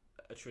not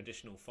a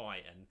traditional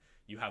fight, and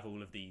you have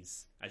all of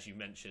these, as you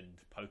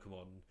mentioned,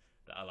 Pokemon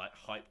that are like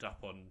hyped up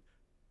on,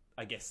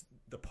 I guess,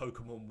 the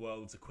Pokemon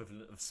world's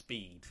equivalent of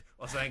speed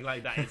or something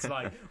like that. It's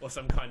like, or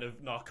some kind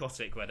of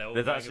narcotic where they're all.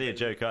 There's actually a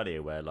joke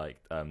earlier where like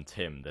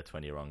Tim, the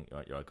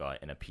 20-year-old guy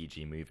in a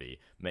PG movie,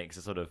 makes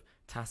a sort of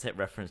tacit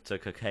reference to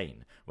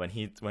cocaine when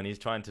he's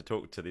trying to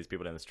talk to these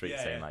people in the street,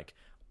 saying like,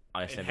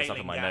 I sent this up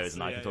in my nose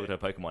and I can talk to a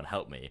Pokemon,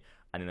 help me.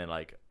 And then they're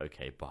like,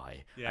 okay,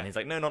 bye. Yeah. And he's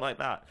like, no, not like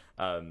that.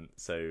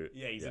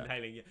 He's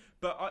inhaling it.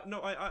 But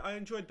I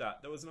enjoyed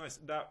that. That was nice.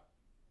 That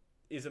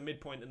is a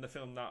midpoint in the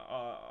film that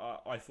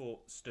I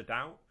thought stood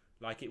out.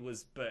 Like, it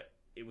was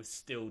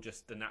still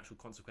just the natural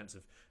consequence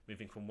of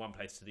moving from one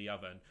place to the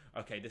other. And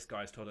okay, this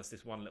guy's told us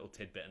this one little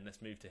tidbit, and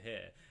let's move to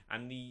here.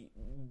 And the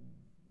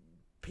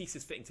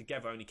pieces fitting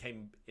together only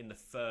came in the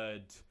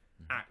third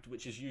act,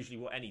 which is usually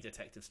what any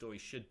detective story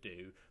should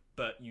do.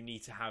 But you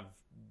need to have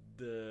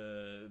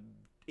the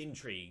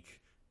intrigue.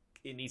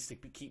 It needs to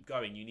keep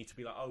going. You need to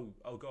be like,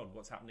 oh god,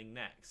 what's happening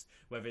next?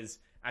 Whereas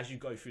as you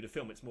go through the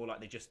film, it's more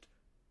like they just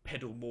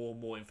peddle more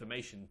and more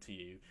information to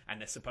you, and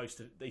they're supposed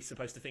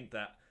to think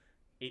that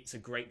it's a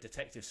great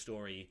detective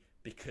story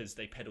because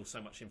they peddle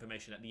so much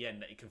information at the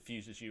end that it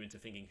confuses you into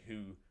thinking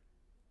who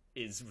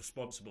is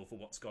responsible for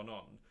what's gone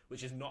on,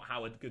 which is not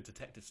how a good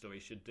detective story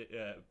should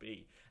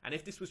be. And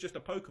if this was just a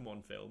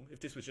Pokemon film, if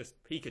this was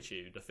just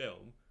Pikachu the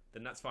film,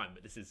 then that's fine.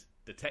 But this is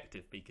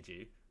Detective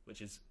Pikachu,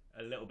 which is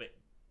a little bit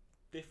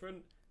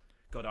different.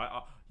 God,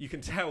 you can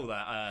tell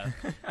that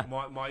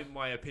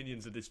my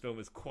opinions of this film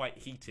is quite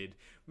heated,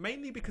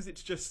 mainly because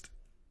it's just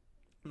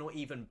not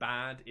even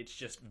bad. It's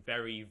just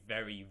very,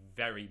 very,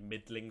 very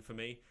middling for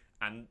me.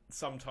 And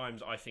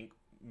sometimes I think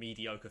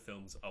mediocre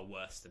films are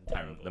worse than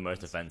terrible. The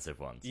most offensive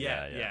ones.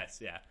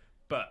 Yes.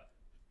 But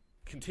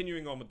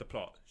continuing on with the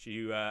plot, should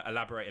you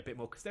elaborate a bit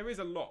more? Because there is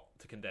a lot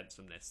to condense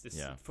from this.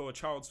 For a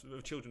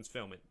children's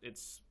film,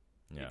 it's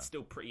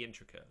still pretty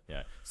intricate.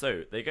 Yeah.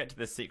 So they get to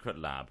this secret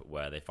lab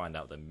where they find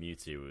out that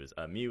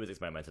Mew was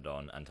experimented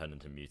on and turned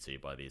into Mewtwo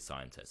by these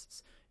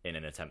scientists in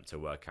an attempt to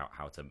work out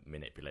how to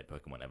manipulate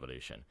Pokemon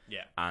evolution.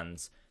 Yeah.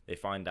 And they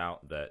find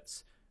out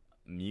that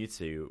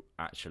Mewtwo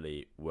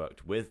actually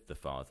worked with the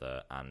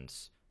father, and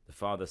the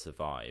father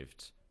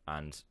survived.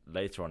 And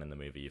later on in the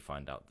movie, you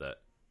find out that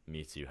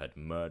Mewtwo had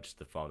merged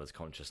the father's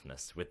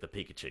consciousness with the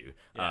Pikachu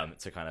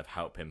to kind of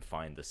help him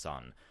find the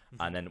son.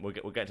 And then we'll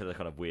get to the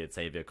kind of weird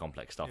savior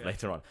complex stuff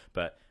later on.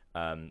 But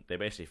they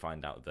basically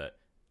find out that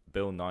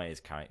Bill Nye's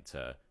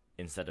character,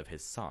 instead of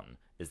his son,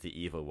 is the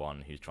evil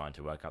one who's trying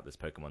to work out this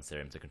Pokemon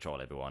serum to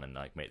control everyone and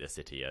like make the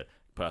city a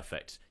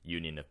perfect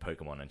union of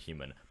Pokemon and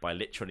human by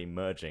literally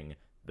merging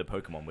the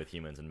Pokemon with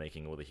humans and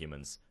making all the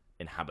humans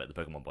inhabit the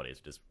Pokemon bodies,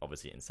 which is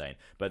obviously insane.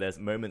 But there's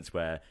moments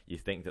where you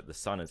think that the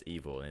son is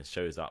evil and it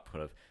shows up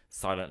kind of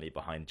silently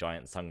behind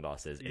giant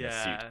sunglasses in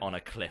a suit on a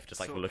cliff, just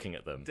like looking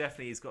at them.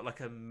 Definitely, he's got like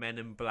a Men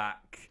in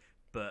Black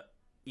but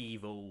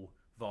evil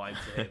vibe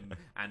to him.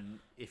 And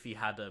if he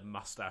had a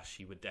mustache,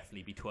 he would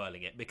definitely be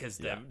twirling it, because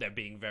they're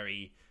being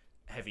very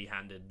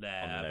heavy-handed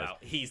there about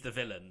he's the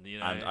villain, you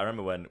know. And I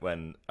remember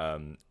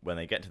when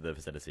they get to the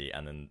facility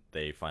and then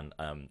they find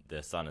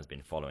the son has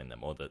been following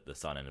them, or the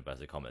son in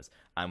inverted commas,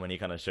 and when he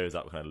kind of shows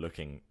up kind of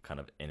looking kind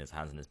of in his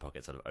hands in his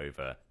pocket sort of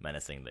over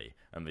menacingly,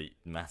 and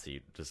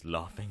Matty just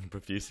laughing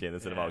profusely in the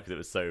cinema because it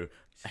was so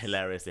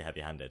hilariously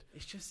heavy-handed.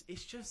 It's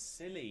just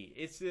silly.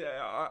 It's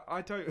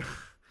I don't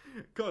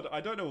God,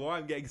 I don't know why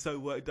I'm getting so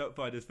worked up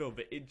by this film,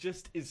 but it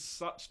just is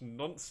such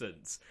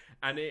nonsense.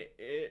 And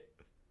it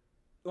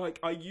like,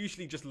 I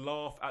usually just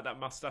laugh at that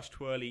mustache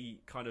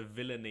twirly kind of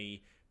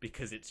villainy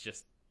because it's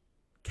just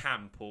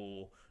camp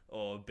or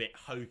a bit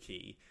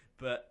hokey,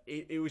 but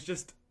it was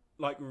just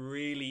like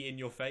really in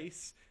your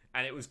face,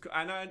 and it was,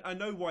 and I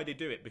know why they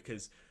do it,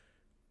 because,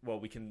 well,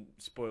 we can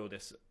spoil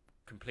this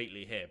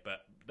completely here, but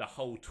the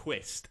whole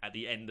twist at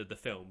the end of the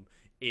film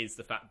is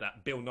the fact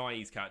that Bill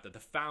Nighy's character, the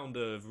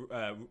founder of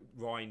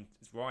Rhine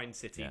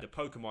City, the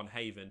Pokemon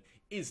Haven,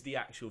 is the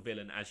actual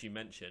villain, as you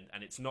mentioned,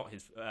 and it's not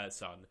his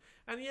son.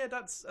 And yeah,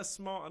 that's a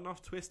smart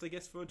enough twist, I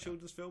guess, for a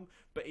children's film.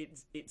 But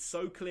it's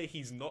so clear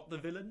he's not the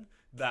villain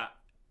that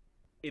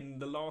in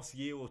the last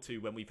year or two,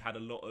 when we've had a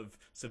lot of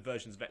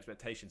subversions of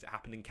expectations, it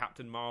happened in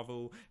Captain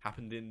Marvel,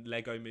 happened in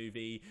Lego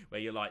Movie,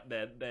 where you're like,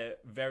 they're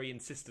very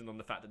insistent on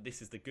the fact that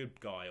this is the good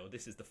guy or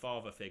this is the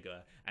father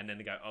figure, and then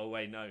they go, oh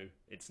wait, no,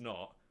 it's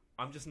not.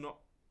 I'm just not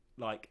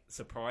like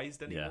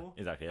surprised anymore.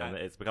 Yeah, exactly. And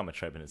it's become a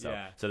trope in itself.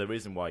 Yeah. So the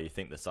reason why you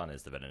think the son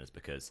is the villain is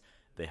because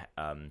they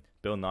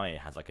Bill Nighy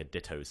has like a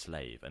Ditto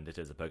slave, and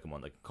Ditto is a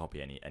Pokemon that can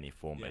copy any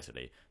form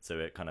basically. So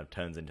it kind of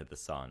turns into the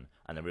son,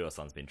 and the real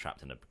son's been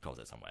trapped in a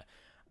closet somewhere.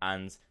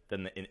 And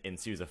then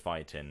ensues a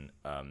fight in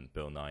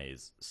Bill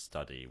Nighy's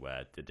study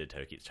where the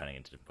Ditto keeps turning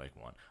into different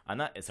Pokemon, and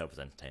that itself is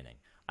entertaining.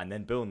 And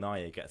then Bill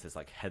Nighy gets this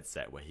like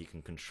headset where he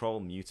can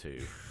control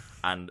Mewtwo,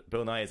 and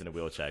Bill Nighy is in a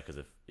wheelchair because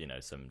of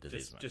some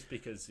disease. Just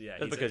because,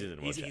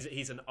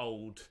 he's an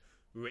old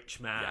rich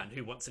man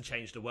who wants to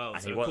change the world.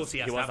 And so of course he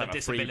has to have a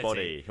disability. Free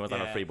body. He wants to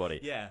have a free body.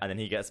 Yeah. And then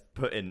he gets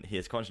put in.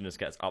 His consciousness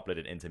gets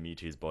uploaded into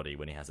Mewtwo's body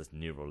when he has this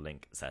neural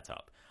link set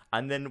up.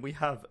 And then we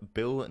have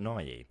Bill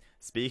Nighy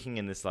speaking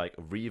in this like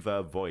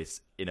reverb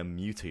voice in a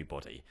Mewtwo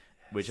body,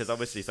 which is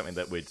obviously something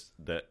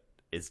that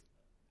is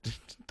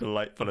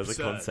delightful as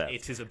a concept.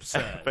 It is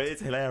absurd, but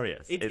it's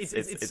hilarious.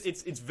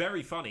 It's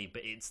very funny,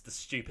 but it's the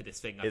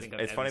stupidest thing I think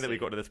I've It's ever funny that we seen.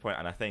 got to this point,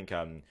 and I think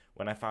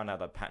when I found out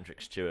that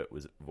Patrick Stewart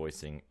was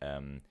voicing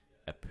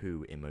a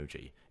poo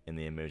emoji in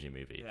the Emoji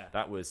Movie,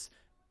 that was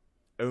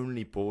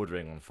only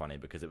bordering on funny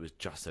because it was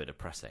just so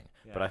depressing.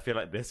 Yeah. But I feel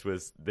like this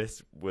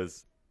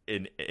was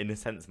in a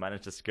sense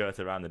managed to skirt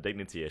around the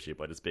dignity issue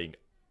by just being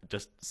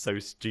just so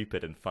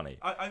stupid and funny.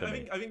 I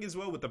think as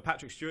well with the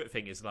Patrick Stewart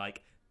thing is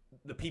like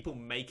the people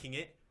making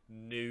it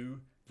knew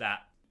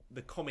that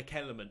the comic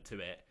element to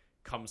it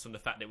comes from the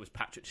fact that it was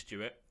Patrick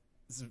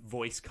Stewart's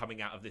voice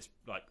coming out of this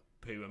like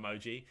poo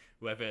emoji,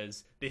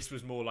 whereas this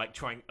was more like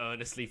trying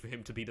earnestly for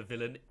him to be the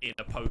villain in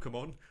a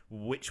Pokemon,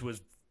 which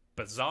was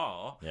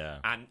bizarre. Yeah.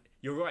 And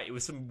you're right, it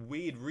was some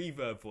weird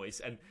reverb voice,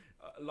 and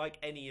like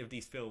any of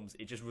these films,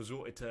 it just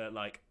resorted to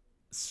like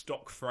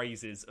stock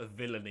phrases of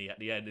villainy at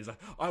the end. It's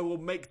like, I will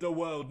make the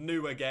world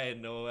new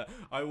again, or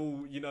I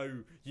will,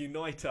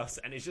 unite us.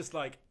 And it's just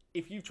like,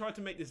 if you've tried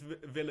to make this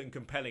villain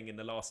compelling in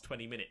the last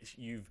 20 minutes,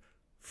 you've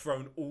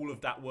thrown all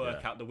of that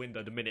work out the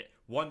window the minute,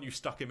 one, you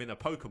stuck him in a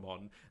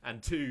Pokemon,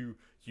 and two,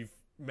 you've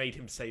made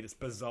him say this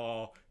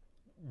bizarre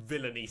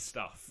villainy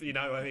stuff. You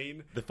know what I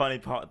mean? The funny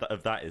part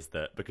of that is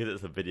that because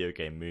it's a video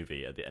game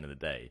movie at the end of the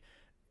day,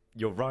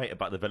 you're right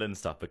about the villain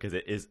stuff because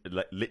it is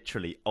like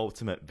literally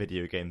ultimate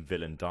video game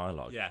villain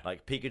dialogue. Yeah.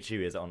 Like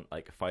Pikachu is on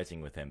like fighting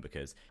with him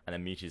and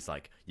then Mewtwo's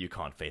like, you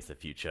can't face the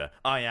future.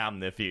 I am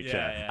the future.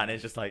 Yeah. And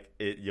it's just like,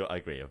 I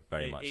agree, you're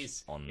very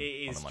much on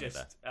the money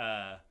just,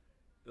 there.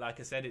 Like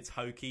I said, it's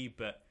hokey,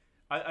 but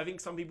I think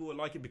some people will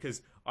like it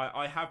because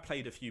I have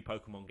played a few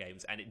Pokemon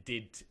games and it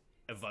did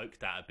evoke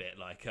that a bit.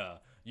 Like,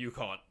 you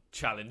can't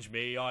challenge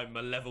me, I'm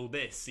a level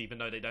this, even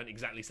though they don't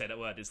exactly say that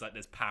word. It's like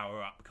there's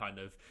power up kind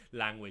of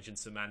language and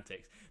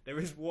semantics. There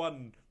is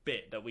one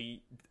bit that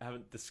we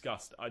haven't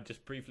discussed. I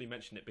just briefly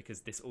mentioned it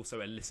because this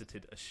also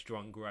elicited a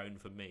strong groan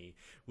for me,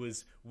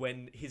 was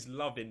when his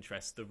love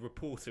interest, the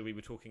reporter we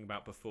were talking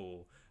about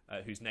before,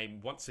 whose name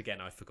once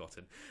again I've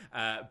forgotten,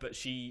 but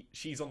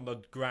she's on the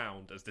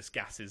ground as this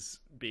gas is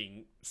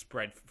being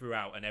spread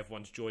throughout and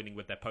everyone's joining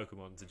with their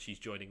Pokemons, and she's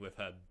joining with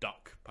her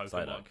duck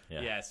Pokemon.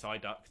 Psyduck,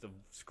 Psyduck, the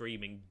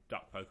screaming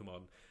duck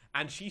Pokemon,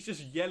 and she's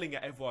just yelling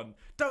at everyone,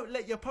 don't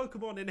let your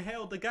Pokemon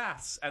inhale the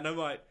gas. And I'm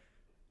like,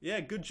 yeah,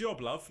 good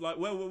job, love, like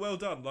well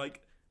done,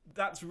 like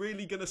that's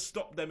really going to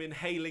stop them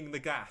inhaling the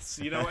gas.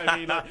 You know what I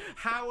mean? Like,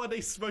 how are they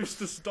supposed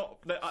to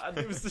stop that?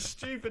 It was the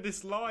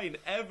stupidest line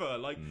ever.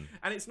 Like,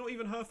 and it's not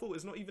even her fault.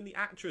 It's not even the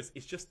actress.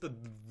 It's just the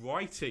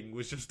writing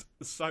was just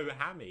so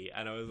hammy.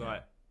 And I was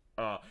like,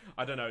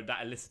 I don't know.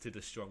 That elicited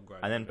a strong groan.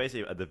 And then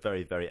basically at the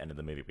very, very end of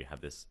the movie, we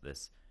have this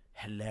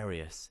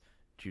hilarious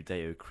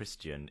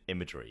Judeo-Christian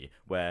imagery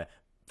where,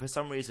 for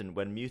some reason,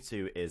 when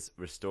Mewtwo is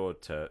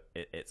restored to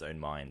its own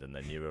mind and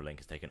the neural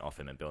link is taken off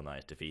him and Bill Nighy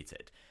is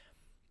defeated,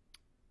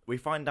 we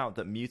find out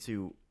that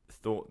Mewtwo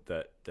thought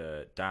that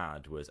the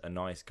dad was a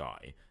nice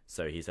guy,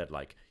 so he said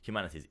like,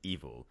 humanity's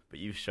evil, but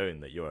you've shown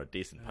that you're a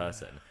decent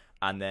person.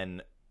 And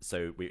then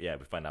we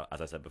find out,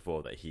 as I said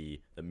before, that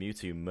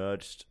Mewtwo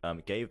merged,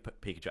 gave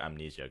Pikachu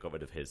amnesia, got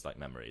rid of his like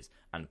memories,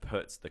 and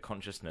put the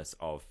consciousness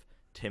of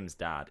Tim's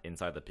dad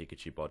inside the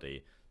Pikachu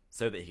body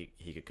so that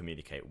he could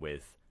communicate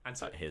with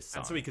his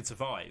son, and so he could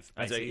survive.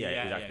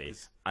 Exactly.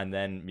 And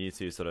then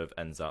Mewtwo sort of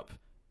ends up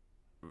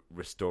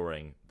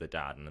restoring the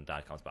dad, and the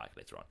dad comes back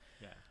later on.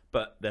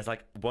 But there's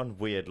like one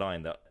weird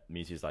line that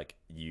Mewtwo's like,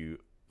 you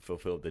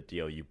fulfilled the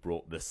deal, you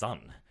brought the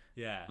son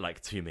like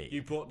to me,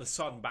 you brought the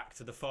son back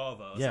to the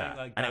father, or yeah, something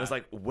like that. And it was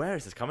like, where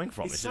is this coming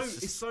from? It's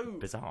so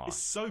bizarre. It's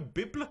so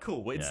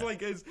biblical. It's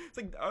like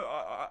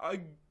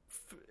I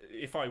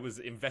if I was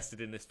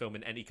invested in this film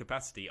in any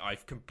capacity,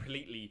 I've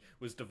completely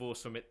was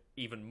divorced from it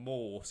even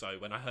more so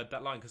when I heard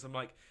that line, because I'm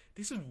like,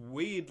 this is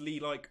weirdly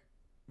like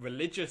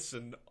religious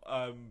and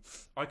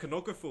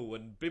iconographical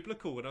and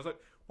biblical, and I was like,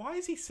 why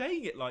is he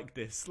saying it like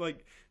this?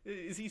 Like,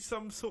 is he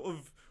some sort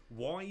of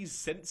wise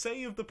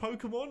sensei of the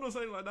Pokemon or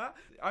something like that?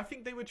 I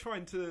think they were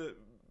trying to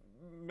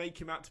make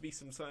him out to be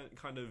some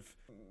kind of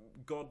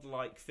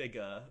godlike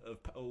figure of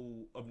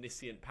all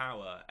omniscient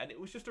power, and it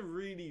was just a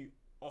really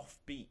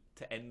offbeat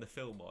to end the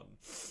film on.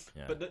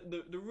 Yeah. But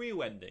the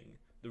real ending,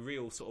 the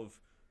real sort of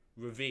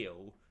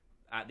reveal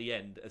at the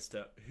end as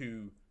to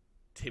who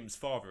Tim's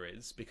father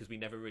is, because we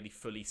never really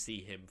fully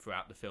see him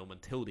throughout the film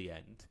until the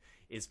end,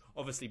 is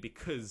obviously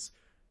because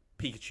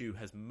Pikachu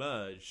has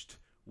merged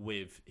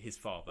with his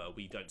father.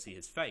 We don't see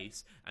his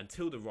face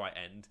until the right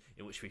end,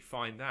 in which we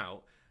find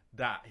out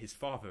that his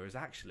father is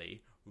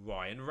actually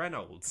Ryan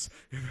Reynolds.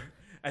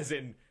 As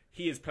in,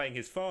 he is playing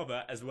his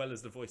father as well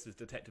as the voice of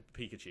Detective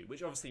Pikachu,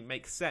 which obviously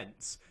makes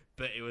sense,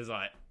 but it was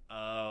like,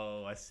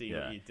 oh, I see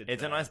what you did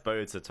It's there. a nice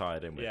bow to tie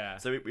it in with. Yeah.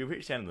 So we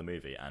reached the end of the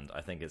movie, and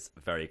I think it's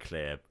very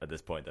clear at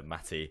this point that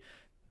Matty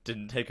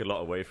didn't take a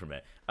lot away from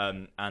it.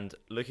 And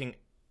looking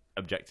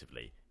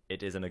objectively,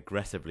 it is an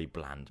aggressively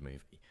bland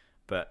movie.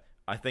 But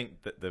I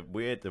think that the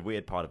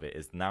weird part of it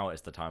is now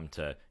it's the time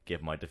to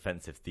give my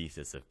defensive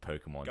thesis of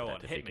Pokemon Go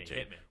on, Detective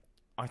hit Pikachu. me.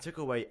 I took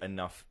away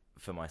enough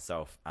for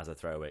myself as a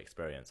throwaway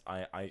experience.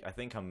 I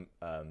think I'm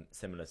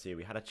similar to you.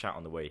 We had a chat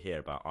on the way here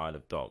about Isle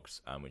of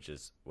Dogs, which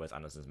is Wes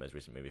Anderson's most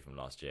recent movie from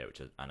last year, which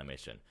is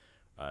animation,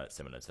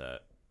 similar to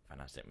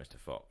Fantastic Mr.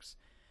 Fox.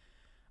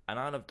 And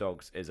Isle of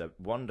Dogs is a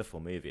wonderful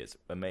movie. It's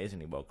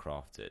amazingly well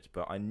crafted.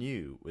 But I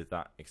knew with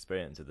that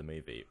experience of the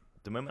movie,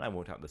 the moment I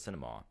walked out of the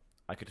cinema,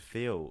 I could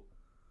feel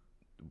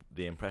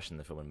the impression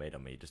the film had made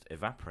on me just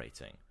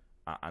evaporating.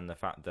 And the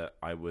fact that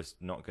I was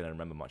not going to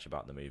remember much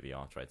about the movie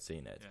after I'd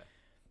seen it. Yeah.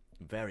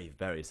 Very,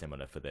 very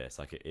similar for this.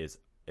 Like,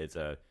 it's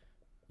a,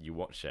 you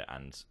watch it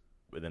and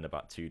within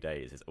about 2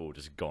 days it's all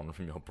just gone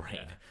from your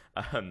brain.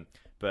 Yeah.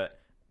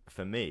 But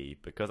for me,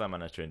 because I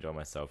managed to enjoy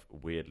myself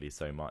weirdly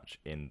so much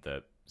in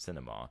the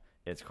cinema,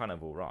 it's kind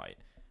of all right.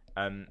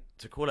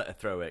 To call it a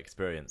throwaway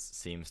experience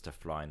seems to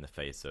fly in the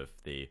face of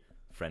the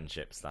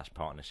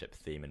friendship/partnership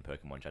theme in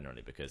Pokemon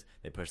generally, because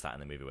they push that in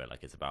the movie where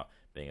like it's about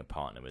being a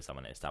partner with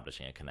someone,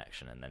 establishing a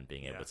connection, and then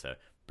being able to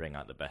bring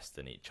out the best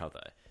in each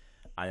other.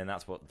 And then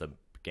that's what the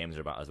games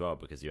are about as well,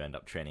 because you end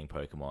up training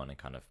Pokemon and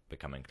kind of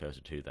becoming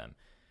closer to them.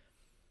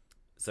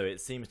 So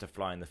it seems to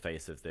fly in the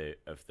face of the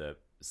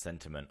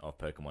sentiment of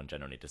Pokemon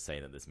generally to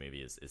say that this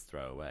movie is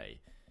throwaway.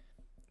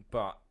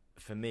 But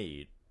for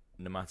me,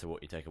 no matter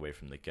what you take away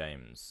from the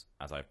games,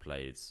 as I've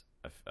played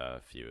a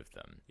few of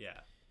them,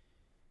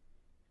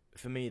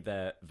 for me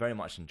they're very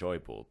much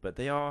enjoyable, but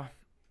they are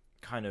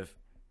kind of,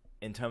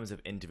 in terms of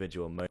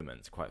individual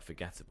moments, quite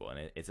forgettable.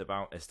 And it's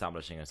about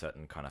establishing a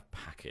certain kind of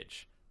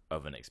package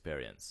of an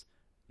experience,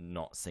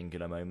 not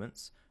singular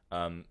moments.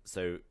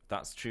 So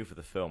that's true for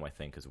the film, I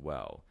think, as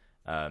well,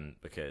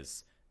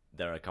 because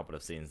there are a couple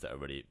of scenes that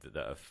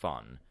are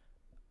fun,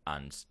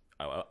 and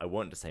I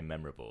want to say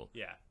memorable,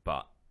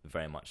 but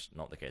very much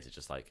not the case. It's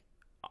just like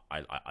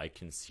I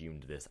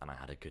consumed this and I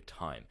had a good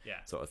time,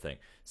 sort of thing.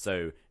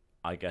 So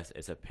I guess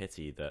it's a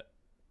pity that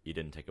you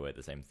didn't take away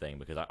the same thing,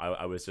 because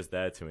I was just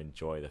there to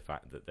enjoy the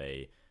fact that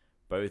they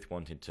both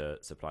wanted to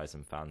supply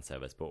some fan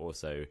service, but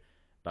also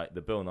like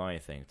the Bill Nye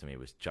thing to me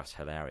was just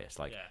hilarious.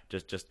 Like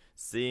just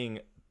seeing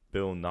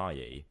Bill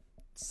Nye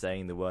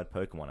saying the word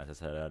Pokemon, as I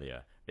said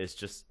earlier, it's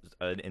just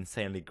an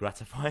insanely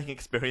gratifying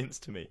experience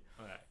to me.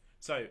 Okay.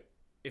 So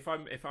if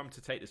I'm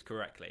to take this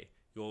correctly,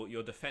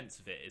 your defense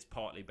of it is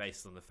partly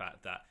based on the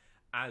fact that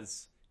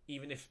as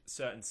even if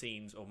certain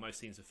scenes or most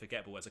scenes are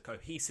forgettable, as a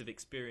cohesive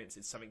experience,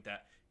 it's something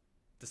that,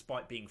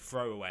 despite being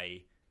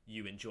throwaway,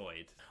 you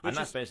enjoyed. And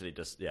that's basically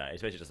just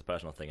it's basically just a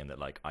personal thing, in that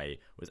like I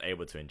was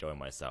able to enjoy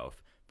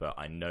myself, but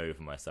I know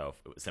for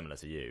myself, similar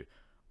to you,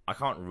 I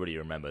can't really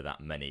remember that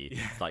many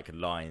like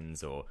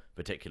lines or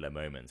particular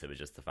moments. It was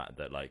just the fact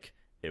that like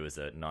it was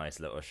a nice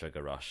little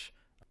sugar rush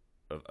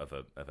of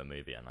a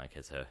movie, and like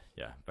it's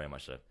very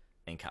much a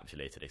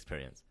encapsulated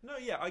experience. No,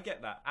 I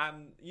get that.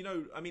 And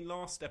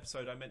last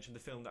episode I mentioned the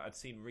film that I'd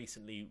seen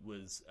recently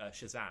was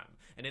Shazam,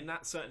 and in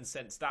that certain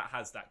sense that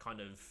has that kind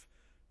of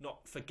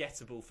not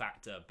forgettable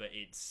factor, but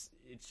it's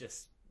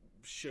just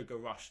sugar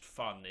rushed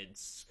fun.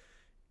 It's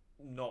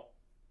not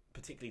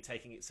particularly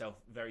taking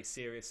itself very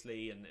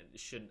seriously, and it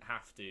shouldn't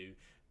have to,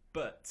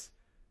 but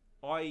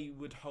I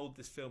would hold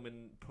this film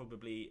in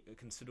probably a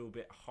considerable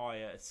bit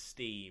higher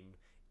esteem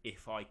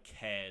if I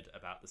cared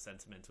about the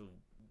sentimental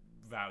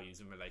values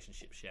and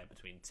relationships shared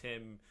between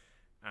Tim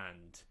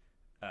and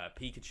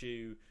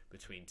Pikachu,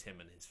 between Tim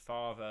and his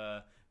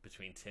father,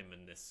 between Tim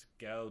and this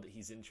girl that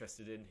he's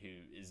interested in, who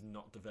is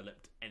not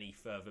developed any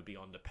further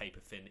beyond a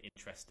paper thin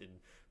interest in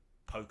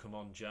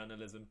Pokemon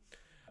journalism.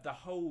 The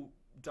whole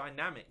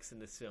dynamics in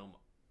this film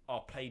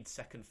are played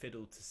second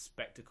fiddle to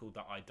spectacle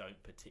that I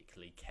don't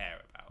particularly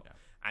care about.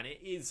 And it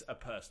is a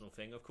personal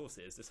thing, of course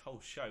it is. This whole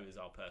show is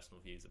our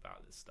personal views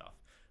about this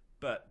stuff.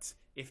 But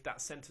if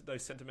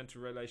those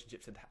sentimental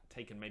relationships had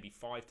taken maybe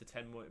 5 to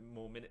 10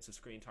 more minutes of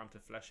screen time to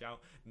flesh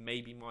out,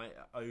 maybe my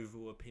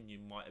overall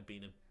opinion might have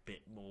been a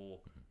bit more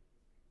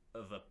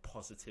of a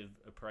positive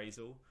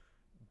appraisal.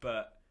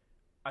 But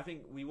I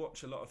think we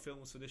watch a lot of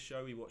films for this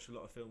show. We watch a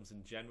lot of films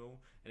in general,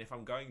 and if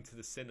I'm going to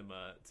the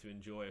cinema to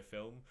enjoy a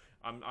film,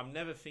 I'm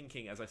never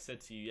thinking, as I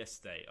said to you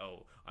yesterday,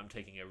 oh, I'm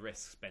taking a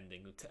risk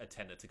spending a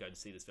tenner to go and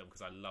see this film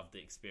because I love the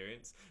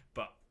experience.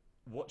 But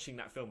watching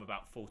that film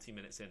about 40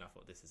 minutes in, I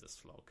thought, this is a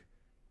slog.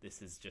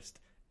 This is just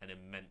an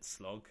immense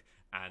slog,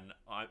 and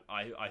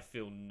I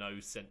feel no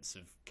sense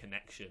of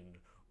connection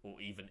or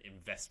even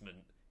investment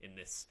in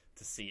this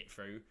to see it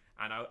through.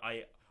 And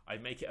I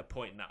make it a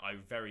point that I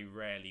very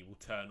rarely will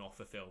turn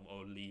off a film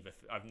or leave.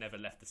 I've never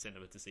left the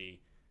cinema to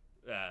see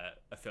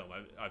a film.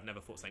 I've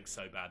never thought something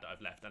so bad that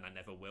I've left, and I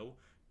never will.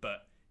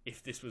 But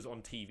if this was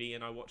on TV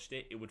and I watched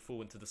it, it would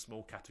fall into the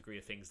small category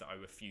of things that I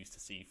refuse to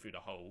see through the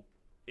whole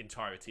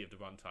entirety of the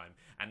runtime,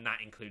 and that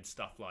includes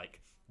stuff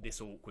like this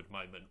awkward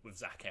moment with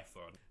Zac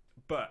Efron.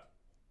 But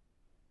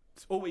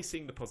always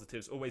seeing the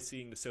positives, always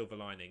seeing the silver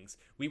linings.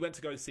 We went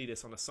to go see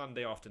this on a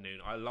Sunday afternoon.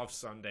 I love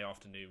Sunday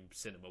afternoon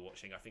cinema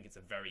watching. I think it's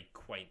a very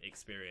quaint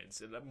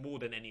experience, more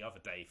than any other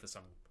day for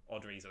some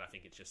odd reason. I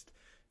think it just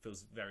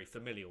feels very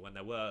familial, and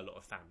there were a lot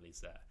of families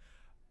there.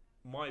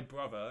 My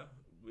brother,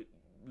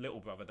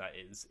 little brother that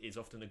is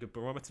often a good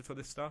barometer for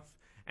this stuff,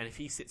 and if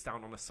he sits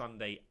down on a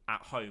Sunday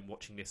at home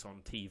watching this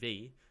on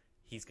TV,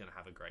 he's going to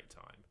have a great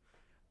time.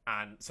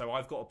 And so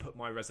I've got to put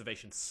my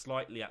reservation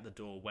slightly at the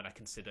door when I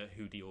consider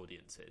who the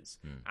audience is.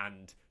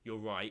 And you're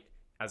right,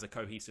 as a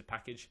cohesive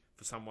package,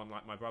 for someone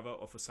like my brother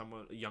or for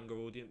a younger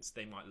audience,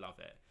 they might love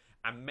it.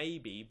 And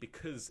maybe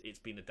because it's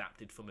been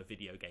adapted from a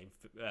video game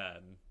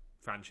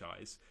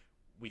franchise,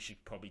 we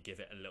should probably give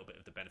it a little bit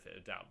of the benefit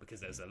of the doubt,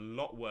 because there's a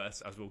lot worse,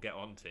 as we'll get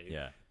on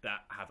to,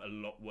 that have a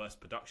lot worse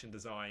production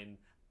design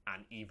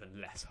and even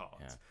less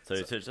heart.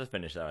 So to just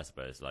finish there, I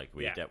suppose, like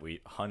we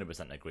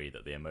 100% agree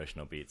that the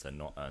emotional beats are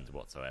not earned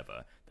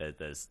whatsoever.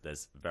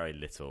 There's very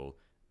little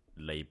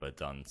labour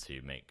done to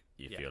make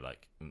you feel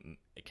like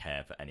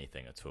care for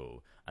anything at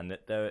all. And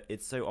that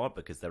it's so odd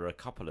because there are a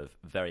couple of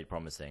very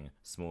promising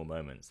small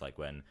moments, like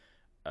when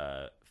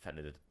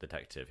Fenner, the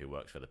detective who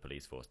works for the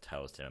police force,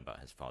 tells Tim about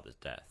his father's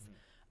death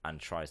and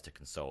tries to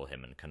console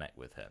him and connect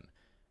with him.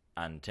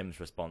 And Tim's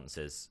response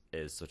is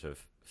sort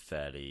of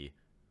fairly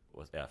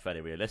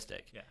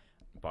realistic,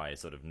 by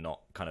sort of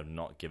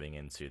not giving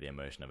into the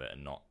emotion of it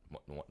and not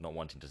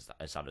wanting to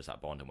establish that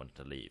bond and wanting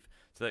to leave.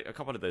 So like, a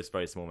couple of those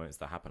very small moments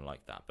that happen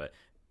like that, but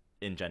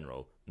in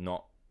general,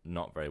 not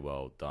very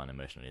well done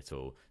emotionally at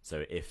all.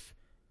 So if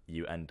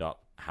you end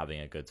up having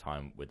a good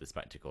time with the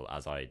spectacle,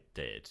 as I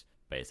did,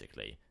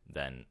 basically,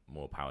 then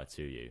more power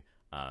to you.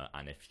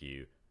 And if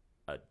you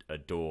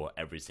adore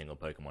every single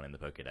Pokemon in the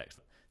Pokédex,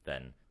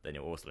 then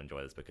you'll also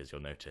enjoy this, because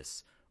you'll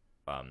notice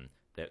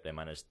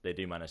they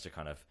do manage to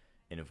kind of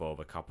involve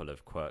a couple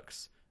of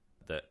quirks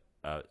that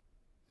are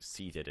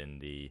seated in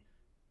the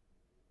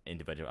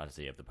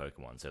individuality of the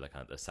Pokemon. So like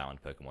the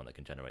sound Pokemon that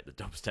can generate the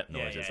dubstep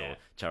noises, or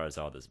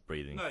Charizard that's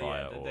breathing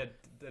fire.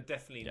 They're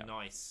definitely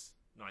nice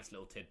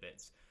little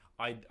tidbits.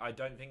 I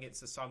don't think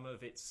it's the sum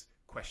of its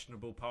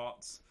questionable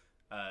parts.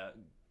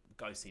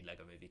 Go see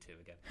Lego Movie 2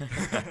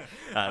 again.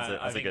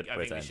 That's a good I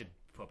way think to we end. should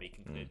probably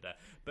conclude there.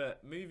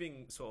 But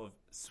moving sort of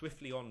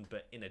swiftly on,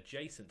 but in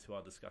adjacent to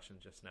our discussion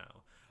just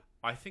now,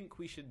 I think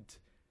we should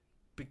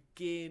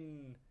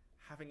begin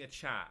having a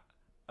chat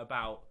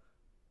about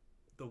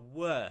the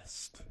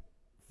worst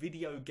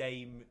video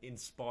game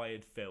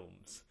inspired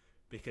films,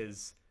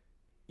 because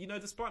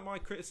despite my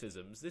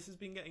criticisms, this has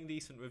been getting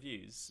decent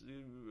reviews.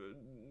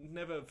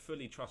 Never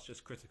fully trust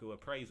just critical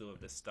appraisal of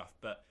this stuff,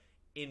 but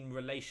in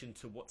relation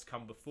to what's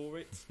come before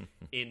it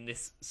in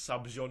this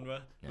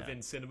subgenre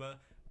within cinema,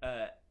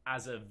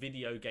 as a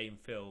video game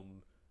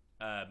film,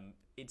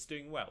 it's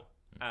doing well.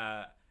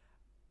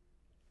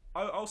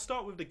 I'll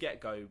start with the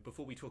get-go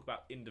before we talk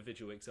about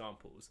individual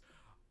examples.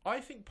 I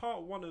think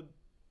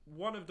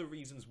one of the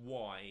reasons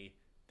why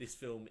this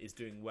film is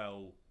doing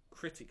well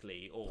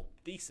critically, or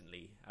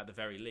decently at the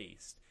very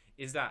least,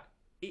 is that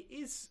it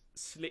is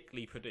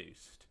slickly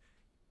produced.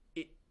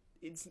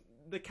 It's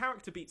the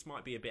character beats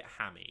might be a bit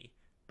hammy,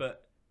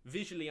 but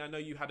visually, I know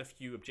you had a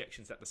few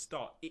objections at the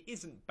start. It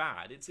isn't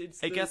bad. It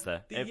gets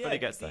there. It fully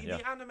gets there.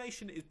 The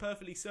animation is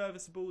perfectly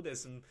serviceable.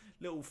 There's some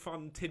little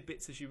fun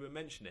tidbits, as you were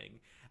mentioning,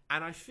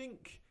 and I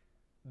think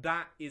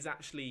that is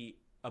actually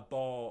a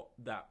bar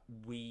that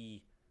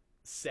we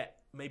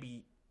set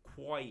maybe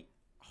quite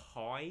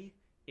high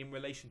in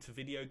relation to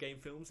video game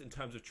films, in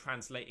terms of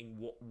translating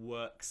what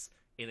works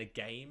in a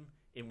game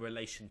in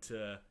relation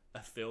to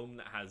a film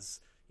that has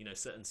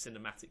certain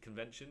cinematic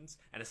conventions,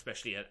 and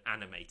especially an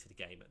animated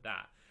game at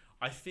that.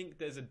 I think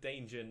there's a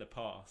danger in the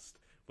past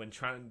when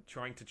trying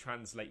to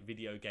translate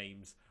video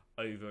games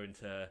over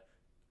into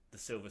the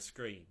silver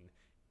screen,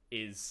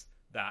 is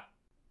that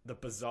the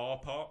bizarre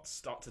parts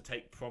start to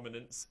take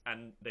prominence,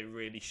 and they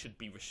really should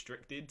be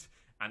restricted,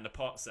 and the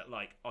parts that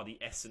are the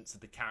essence of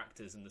the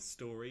characters and the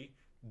story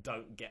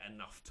don't get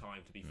enough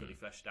time to be fully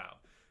fleshed out.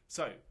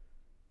 So,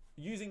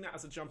 using that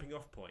as a jumping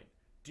off point,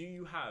 do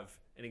you have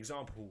an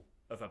example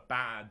of a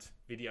bad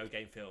video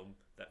game film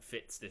that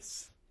fits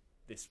this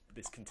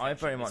contention? I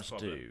very this much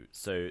problem?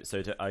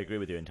 do. I agree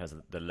with you in terms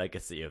of the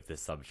legacy of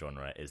this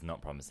subgenre is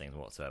not promising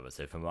whatsoever.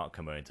 So for Mark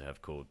Kermode to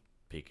have called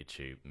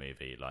Pikachu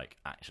movie like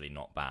actually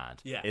not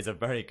bad is a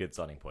very good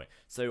starting point.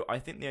 So I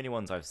think the only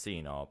ones I've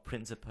seen are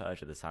Prince of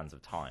Persia: The Sands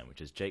of Time,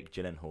 which is Jake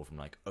Gyllenhaal from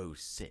like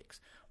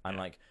 2006, and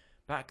like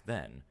back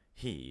then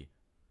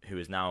who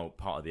is now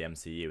part of the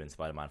MCU in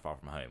Spider-Man: Far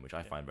From Home, which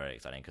I find very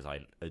exciting because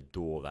I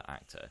adore that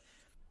actor.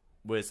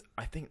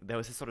 I think there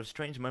was a sort of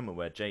strange moment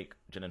where Jake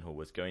Gyllenhaal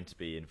was going to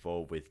be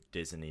involved with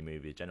Disney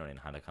movies generally and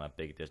had a kind of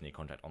big Disney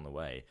contract on the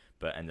way,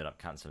 but ended up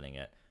cancelling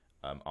it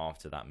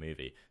after that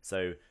movie.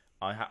 So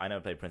I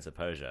never played Prince of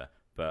Persia,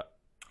 but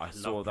I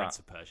saw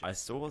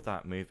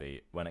that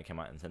movie when it came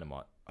out in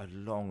cinema a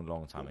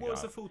long time ago. What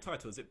was the full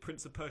title? Is it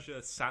Prince of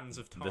Persia: Sands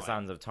of Time? The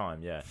Sands of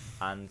Time, yeah.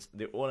 And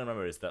all I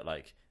remember is that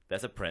like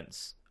there's a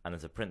prince and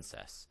there's a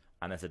princess.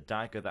 And there's a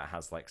dagger that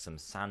has like some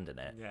sand in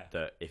it. Yeah.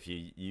 That if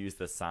you use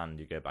the sand,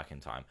 you go back in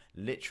time.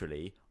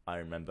 Literally, I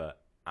remember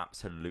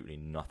absolutely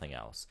nothing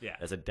else. Yeah.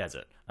 There's a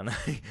desert, and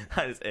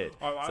that is it.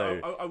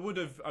 I would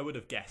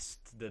have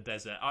guessed the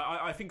desert.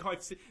 I think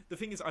the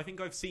thing is I think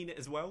I've seen it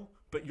as well.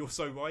 But you're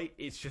so right.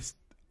 It's just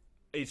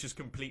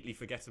completely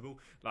forgettable.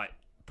 Like,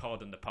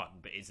 pardon the pun,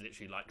 but it's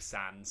literally like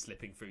sand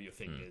slipping through your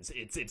fingers.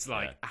 It's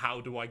like, how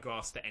do I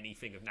grasp at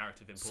anything of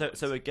narrative importance?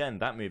 So again,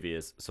 that movie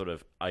is sort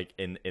of like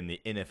in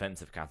the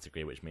inoffensive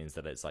category, which means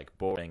that it's like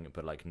boring,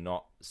 but like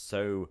not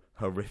so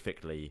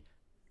horrifically,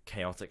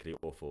 chaotically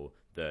awful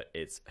that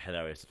it's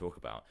hilarious to talk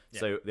about. Yeah.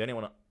 So the only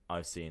one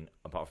I've seen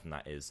apart from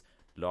that is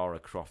Lara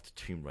Croft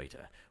Tomb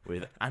Raider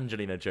with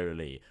Angelina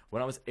Jolie.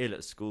 When I was ill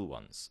at school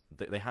once,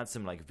 they had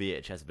some like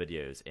VHS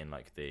videos in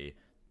like the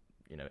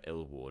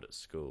ill ward at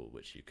school,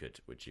 which you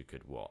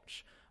could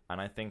watch. And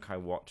I think I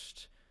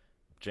watched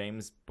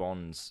James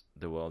Bond's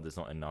The World Is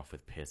Not Enough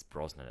with Pierce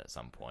Brosnan at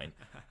some point.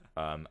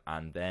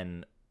 And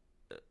then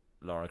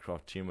Lara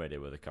Croft Tomb Raider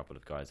with a couple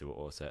of guys who were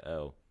also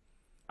ill.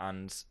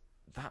 And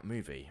that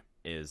movie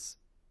is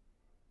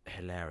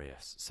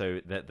hilarious. So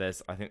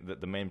I think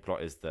that the main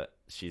plot is that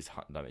she's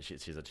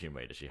a tomb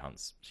raider.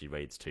 She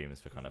raids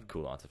tombs for kind of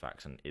cool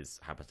artifacts and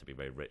happens to be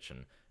very rich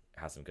and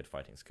has some good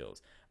fighting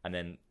skills. And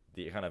then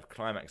the kind of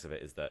climax of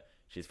it is that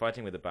she's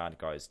fighting with the bad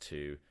guys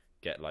to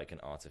get like an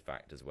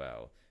artifact as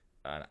well,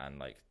 and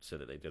like so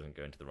that it doesn't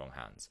go into the wrong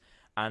hands.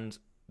 And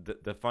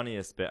the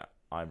funniest bit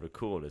I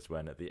recall is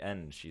when at the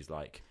end she's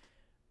like,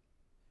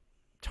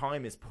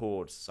 time is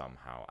poured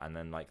somehow, and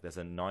then like there's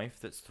a knife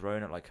that's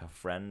thrown at like her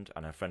friend,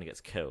 and her friend gets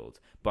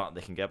killed, but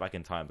they can get back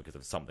in time because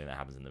of something that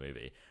happens in the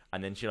movie.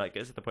 And then she like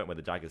gets to the point where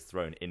the dagger's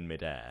thrown in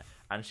midair,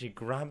 and she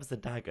grabs the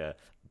dagger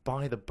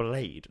by the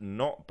blade,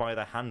 not by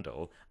the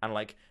handle, and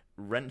like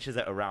wrenches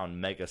it around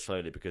mega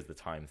slowly because the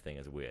time thing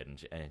is weird, and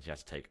she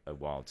has to take a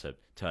while to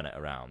turn it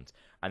around.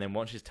 And then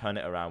once she's turned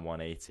it around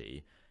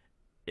 180,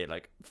 it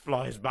like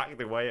flies back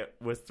the way it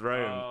was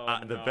thrown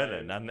at the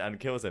villain and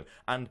kills him.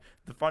 And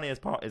the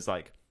funniest part is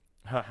like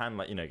her hand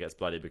gets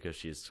bloody because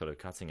she's sort of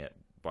cutting it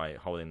by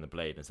holding the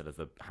blade instead of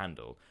the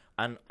handle.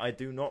 And I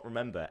do not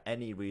remember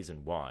any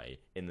reason why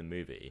in the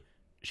movie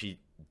she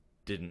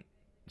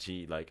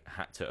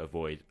had to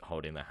avoid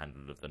holding the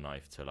handle of the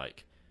knife to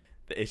like.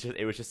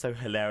 It was just so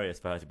hilarious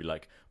for her to be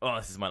like, oh,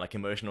 this is my like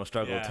emotional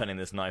struggle turning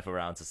this knife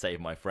around to save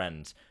my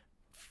friend,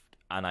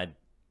 and I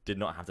did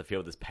not have to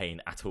feel this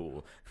pain at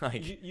all.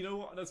 Like, you know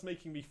what that's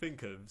making me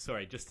think of?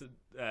 Sorry, just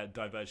to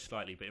diverge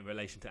slightly, but in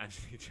relation to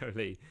Angelina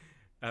Jolie,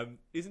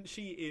 isn't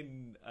she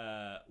in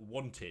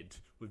Wanted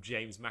with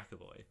James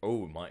McAvoy?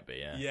 Oh, might be,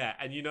 yeah. Yeah,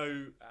 and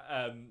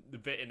the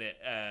bit in it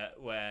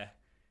where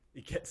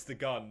he gets the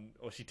gun,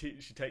 or she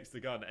takes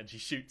the gun and she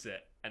shoots it,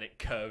 and it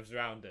curves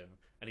around him.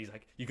 And he's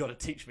like, "You got to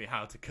teach me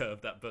how to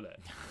curve that bullet."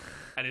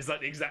 And it's like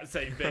the exact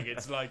same thing.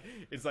 It's like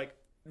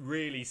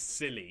really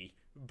silly,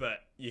 but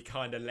you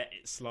kind of let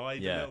it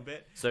slide a little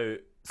bit. So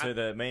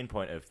the main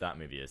point of that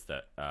movie is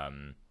that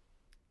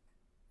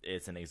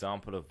it's an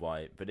example of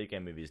why video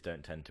game movies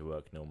don't tend to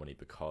work normally,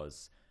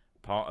 because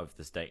part of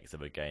the stakes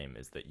of a game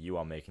is that you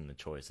are making the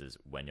choices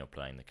when you're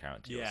playing the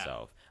character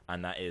yourself,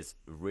 and that is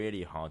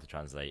really hard to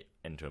translate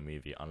into a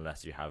movie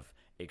unless you have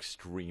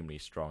extremely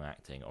strong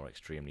acting or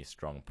extremely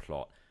strong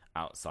plot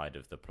outside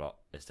of the plot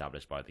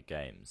established by the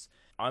games.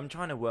 I'm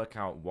trying to work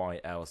out why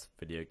else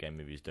video game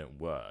movies don't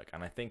work,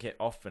 and I think it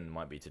often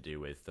might be to do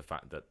with the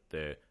fact that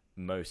the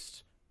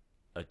most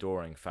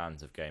adoring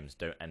fans of games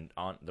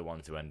aren't the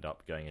ones who end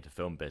up going into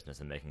film business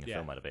and making a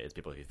film out of it. It's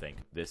people who think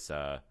this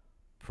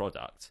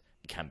product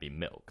can be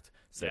milked,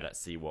 so let's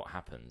see what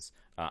happens,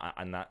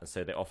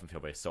 so they often feel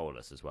very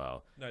soulless as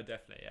well. No,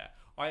 definitely,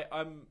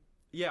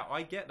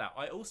 I get that.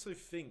 I also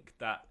think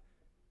that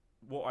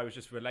what I was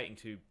just relating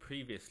to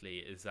previously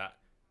is that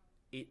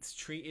it's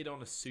treated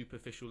on a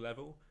superficial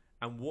level,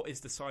 and what is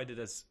decided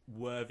as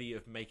worthy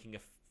of making a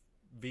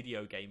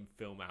video game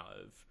film out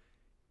of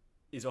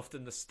is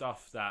often the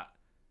stuff that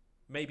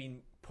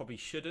probably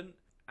shouldn't,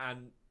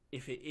 and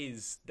if it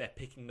is, they're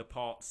picking the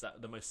parts that are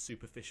the most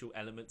superficial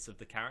elements of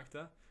the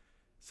character.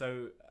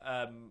 So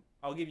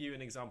I'll give you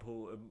an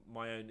example of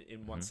my own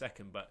in 1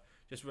 second, but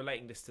just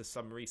relating this to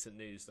some recent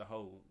news, the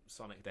whole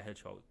Sonic the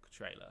Hedgehog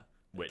trailer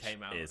which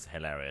came out. is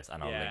hilarious,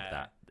 and I'll link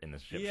that in the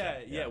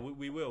description. Yeah,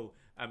 we will.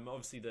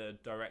 Obviously, the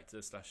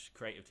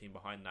director/creative team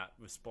behind that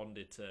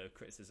responded to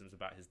criticisms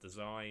about his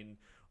design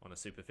on a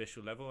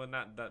superficial level, and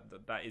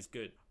that is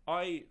good.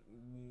 I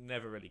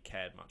never really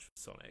cared much for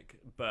Sonic,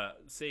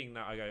 but seeing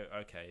that, I go,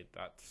 okay,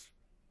 that's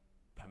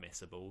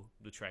permissible.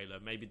 The trailer,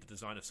 maybe the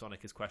design of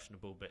Sonic is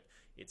questionable, but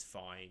it's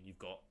fine. You've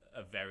got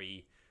a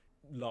very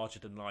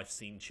larger-than-life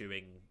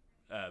scene-chewing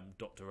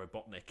Dr.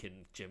 Robotnik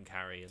and Jim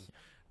Carrey, and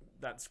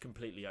that's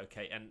completely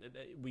okay. And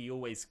we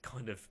always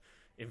kind of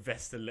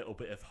invest a little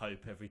bit of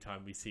hope every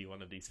time we see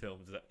one of these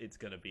films that it's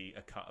going to be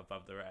a cut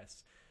above the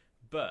rest.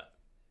 But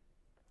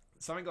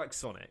something like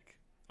Sonic,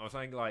 or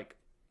something like,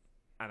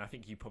 and I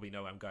think you probably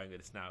know where I'm going with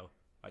this now,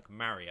 like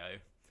Mario,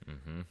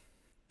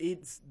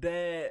 it's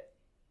there.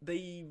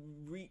 They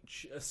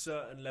reach a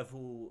certain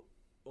level,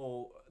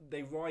 or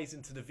they rise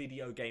into the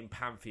video game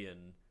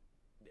pantheon,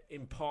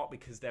 in part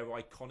because they're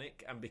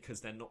iconic and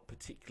because they're not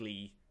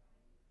particularly,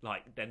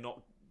 like, they're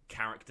not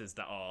characters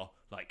that are,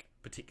 like,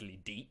 particularly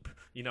deep.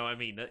 You know what I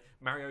mean?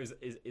 Mario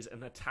is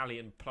an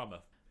Italian plumber.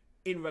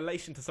 In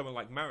relation to someone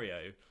like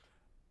Mario,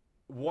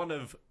 one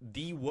of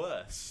the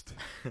worst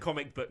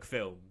comic book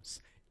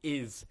films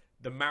is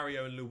the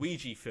Mario and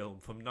Luigi film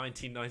from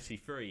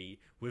 1993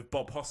 with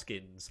Bob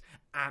Hoskins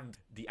and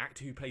the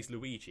actor who plays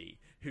Luigi,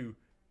 who,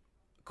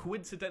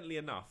 coincidentally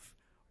enough,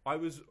 I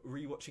was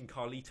rewatching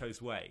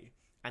Carlito's Way,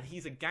 and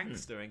he's a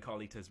gangster in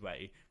Carlito's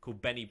Way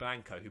called Benny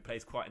Blanco, who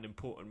plays quite an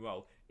important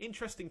role.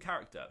 Interesting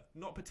character,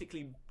 not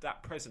particularly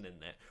that present in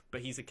it,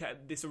 but he's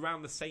this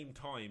around the same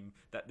time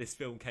that this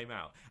film came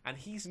out, and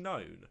he's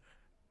known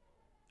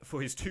for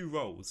his two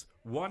roles.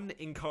 One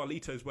in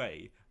Carlito's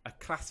Way, a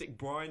classic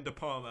Brian De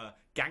Palma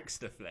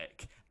gangster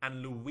flick,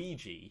 and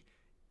Luigi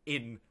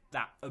in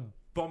that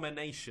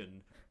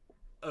abomination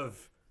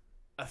of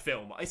a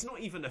film. It's not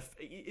even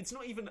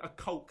a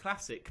cult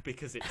classic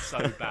because it's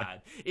so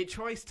bad. It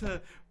tries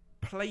to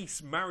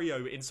place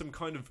Mario in some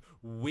kind of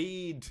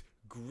weird,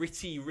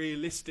 gritty,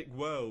 realistic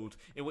world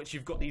in which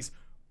you've got these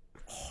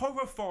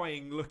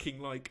horrifying looking,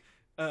 like,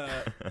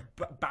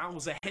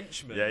 Bowser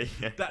henchmen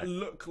that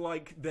look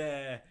like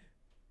they're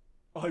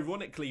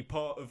ironically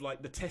part of,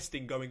 like, the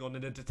testing going on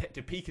in a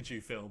Detective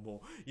Pikachu film,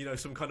 or, you know,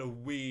 some kind of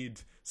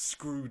weird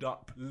screwed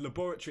up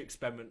laboratory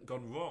experiment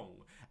gone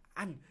wrong.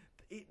 And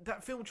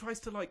that film tries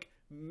to, like,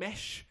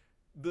 mesh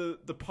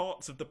the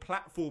parts of the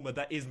platformer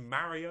that is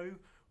Mario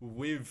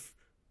with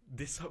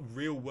this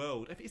real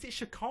world. Is it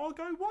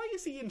Chicago? Why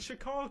is he in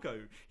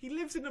Chicago? He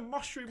lives in a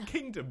mushroom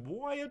kingdom.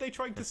 Why are they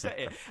trying to set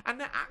it? And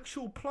they're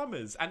actual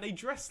plumbers, and they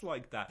dress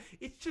like that.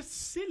 It's just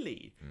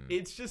silly.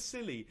 It's just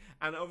silly.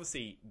 And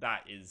obviously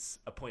that is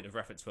a point of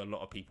reference for a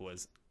lot of people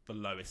as the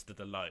lowest of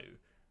the low.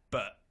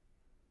 But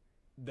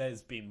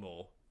there's been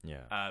more.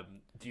 Yeah.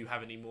 Do you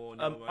have any more?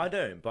 I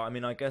don't, but I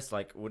mean, I guess,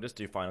 like, we'll just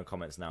do final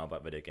comments now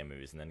about video game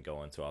movies and then go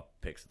on to our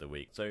picks of the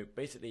week. So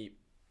basically,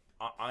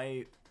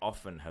 I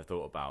often have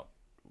thought about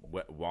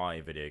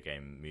why video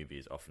game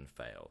movies often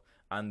fail,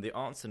 and the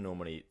answer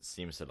normally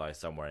seems to lie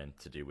somewhere in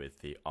to do with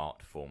the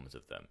art forms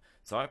of them.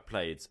 So I've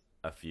played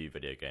a few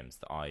video games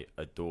that I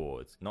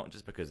adored, not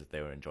just because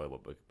they were enjoyable,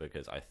 but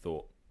because I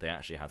thought they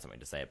actually had something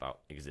to say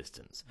about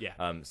existence.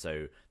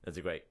 So there's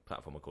a great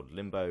platformer called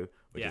Limbo,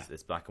 which is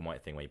this black and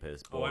white thing where you play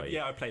this boy.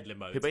 I played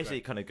Limbo. Who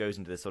basically kind of goes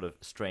into this sort of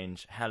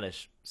strange,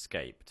 hellish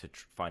scape to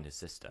find his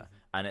sister,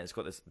 and it's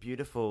got this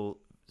beautiful,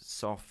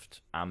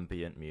 soft,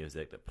 ambient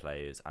music that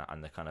plays,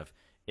 and the kind of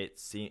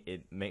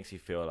it makes you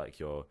feel like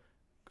your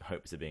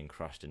hopes are being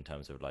crushed in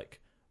terms of, like,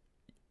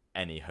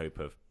 any hope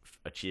of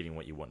achieving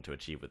what you want to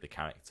achieve with the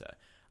character,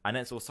 and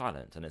it's all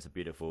silent and it's a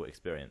beautiful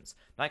experience.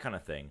 That kind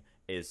of thing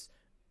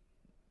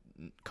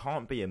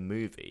can't be a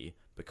movie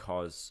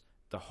because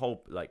the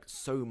whole, like,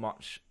 so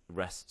much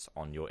rests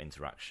on your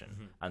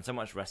interaction, and so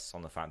much rests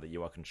on the fact that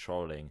you are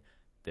controlling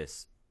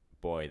this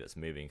boy that's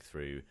moving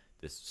through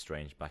this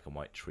strange black and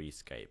white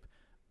treescape,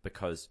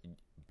 because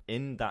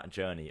in that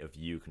journey of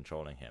you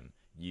controlling him,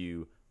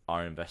 you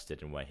are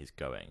invested in where he's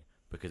going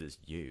because it's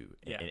you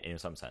in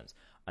some sense.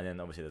 And then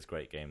obviously there's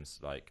great games,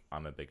 like,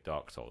 I'm a big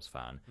Dark Souls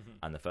fan,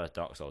 and the first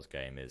Dark Souls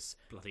game is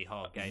bloody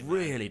hard game,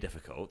 really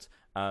difficult,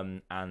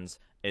 and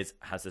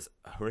has this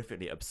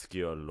horrifically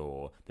obscure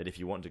lore that, if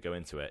you want to go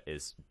into it,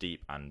 is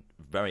deep and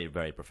very,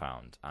 very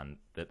profound. And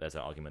there's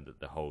an argument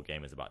that the whole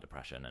game is about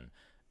depression, and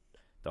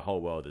the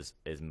whole world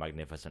is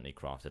magnificently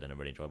crafted and a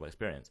really enjoyable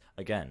experience.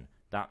 Again,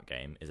 that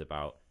game is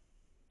about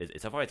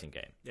it's a fighting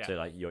game, so,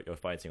 like, you're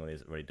fighting all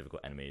these really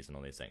difficult enemies and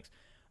all these things.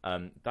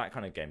 That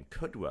kind of game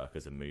could work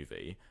as a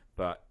movie,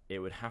 but it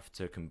would have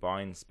to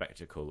combine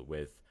spectacle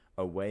with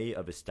a way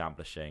of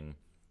establishing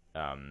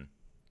an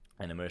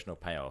emotional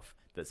payoff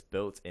that's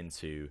built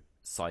into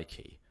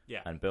psyche,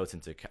 and built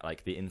into,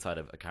 like, the inside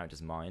of a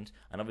character's mind.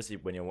 And obviously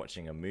when you're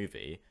watching a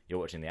movie, you're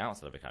watching the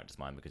outside of a character's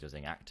mind because you're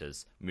seeing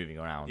actors moving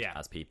around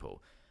as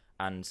people.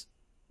 And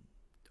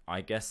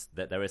I guess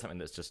that there is something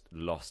that's just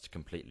lost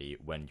completely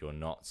when you're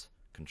not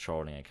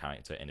controlling a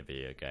character in a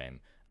video game,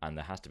 and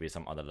there has to be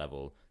some other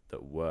level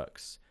that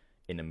works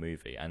in a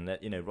movie. And that,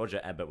 Roger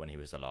Ebert, when he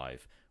was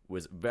alive,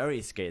 was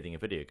very scathing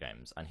of video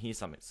games, and he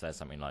says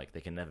something like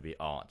they can never be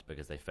art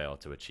because they fail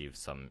to achieve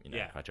some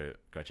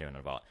criterion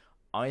of art.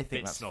 I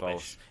think that's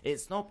false.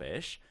 It's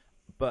snobbish,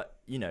 but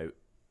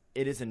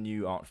it is a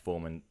new art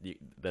form, and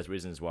there's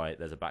reasons why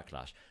there's a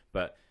backlash.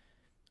 But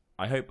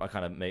I hope I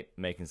kind of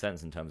making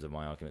sense in terms of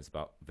my arguments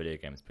about video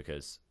games,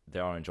 because they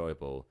are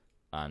enjoyable,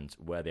 and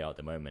where they are at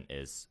the moment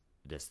is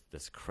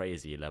this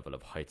crazy level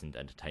of heightened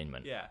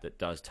entertainment that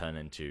does turn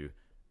into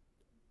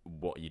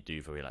what you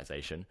do for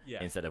relaxation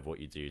instead of what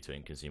you do to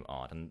consume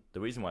art. And the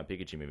reason why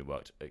Pikachu movie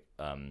worked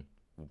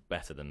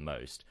better than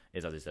most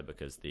is, as I said,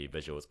 because the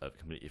visuals are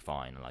completely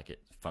fine, and it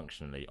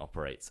functionally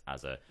operates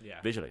as a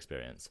visual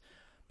experience.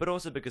 But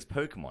also because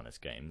Pokemon as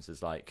games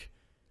is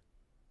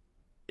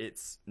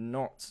it's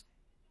not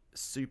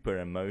super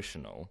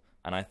emotional,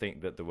 and I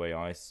think that the way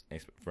I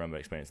remember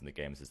experiencing the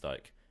games is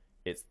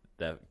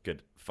they're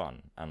good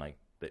fun, and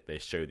they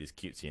show these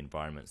cutesy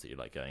environments that you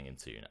like going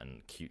into,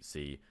 and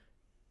cutesy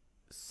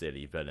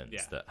silly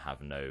villains that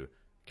have no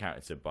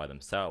character by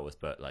themselves,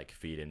 but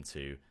feed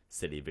into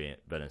silly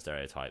villain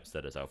stereotypes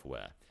that are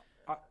self-aware.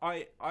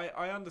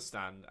 I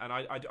understand, and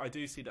I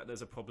do see that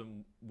there's a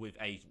problem with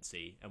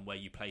agency and where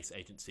you place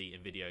agency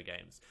in video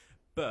games,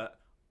 but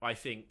I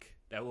think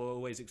there are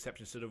always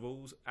exceptions to the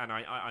rules, and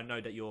I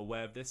know that you're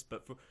aware of this,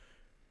 but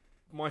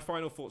my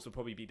final thoughts will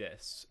probably be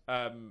this.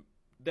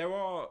 There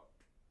are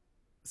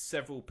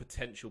several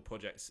potential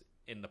projects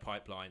in the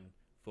pipeline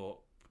for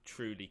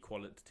truly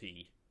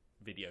quality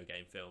video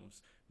game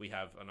films. We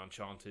have an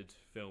Uncharted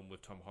film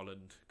with Tom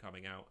Holland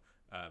coming out.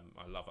 I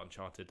love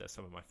Uncharted. They're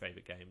some of my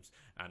favourite games.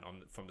 And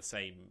from the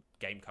same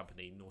game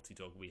company, Naughty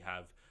Dog, we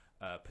have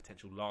a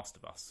potential Last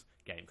of Us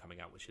game coming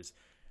out, which is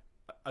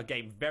a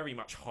game very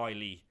much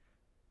highly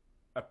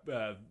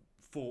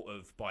thought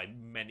of by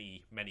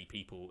many, many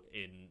people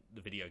in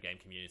the video game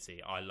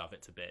community. I love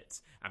it to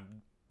bits. And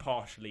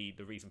partially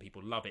the reason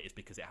people love it is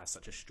because it has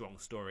such a strong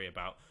story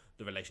about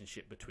the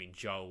relationship between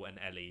Joel and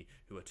Ellie,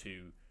 who are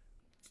two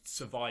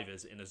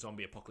survivors in a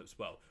zombie apocalypse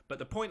world. But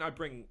the point I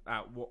bring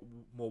out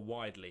more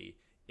widely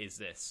is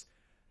this.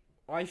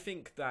 I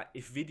think that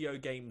if video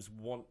games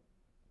want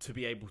to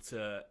be able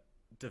to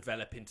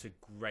develop into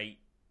great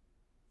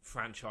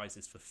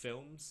franchises for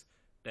films,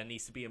 there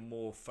needs to be a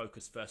more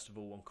focus, first of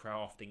all, on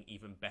crafting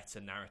even better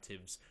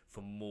narratives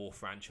for more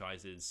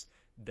franchises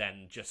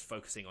than just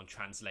focusing on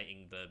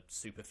translating the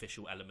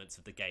superficial elements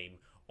of the game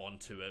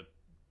onto a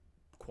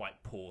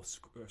quite poor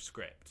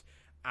script.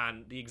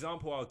 And the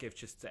example I'll give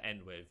just to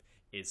end with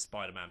is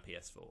Spider-Man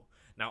PS4.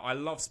 Now, I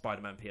love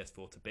Spider-Man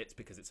PS4 to bits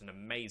because it's an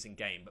amazing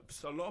game,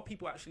 but a lot of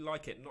people actually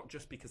like it not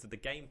just because of the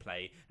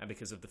gameplay and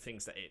because of the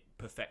things that it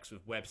perfects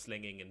with web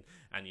slinging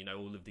and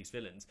all of these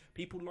villains.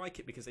 People like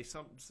it because they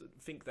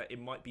think that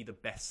it might be the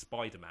best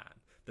Spider-Man,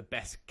 the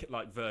best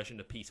version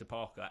of Peter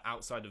Parker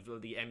outside of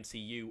the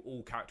MCU,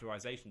 all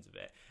characterizations of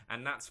it,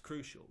 and that's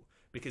crucial.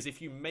 Because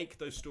if you make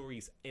those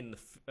stories in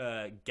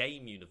the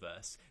game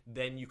universe,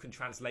 then you can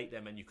translate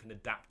them and you can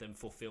adapt them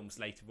for films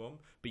later on.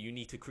 But you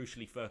need to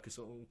crucially focus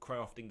on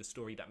crafting the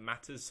story that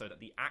matters, so that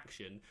the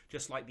action,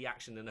 just like the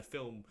action in a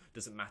film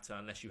doesn't matter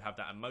unless you have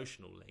that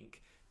emotional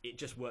link, it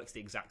just works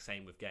the exact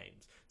same with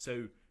games.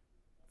 So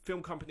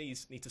film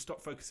companies need to stop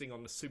focusing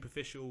on the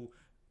superficial,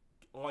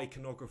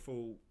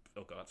 iconographical...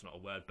 Oh god, that's not a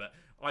word, but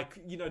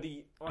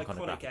the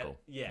iconic...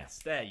 Yes,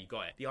 there you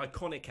got it. The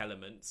iconic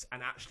elements,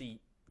 and actually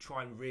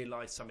try and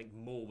realise something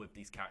more with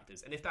these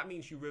characters. And if that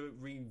means you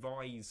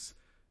revise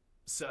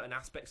certain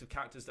aspects of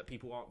characters that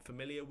people aren't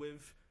familiar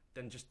with,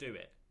 then just do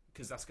it,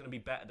 because that's going to be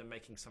better than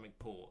making something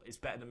poor. It's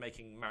better than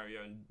making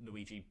Mario and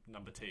Luigi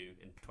number 2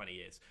 in 20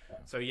 years.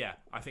 So yeah,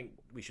 I think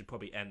we should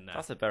probably end there.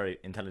 That's a very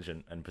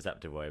intelligent and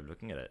perceptive way of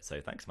looking at it.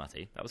 So thanks,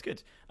 Matty. That was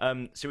good.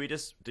 Should we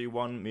just do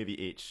one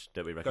movie each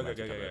that we recommend?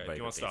 Go. Do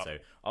you want to start? So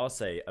I'll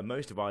say A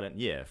Most Violent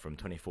Year from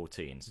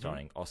 2014,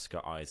 starring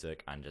Oscar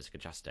Isaac and Jessica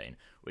Chastain,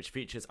 which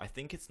features, I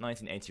think it's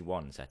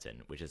 1981 set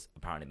in, which is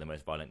apparently the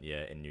most violent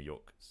year in New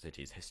York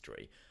City's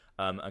history.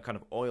 A kind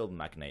of oil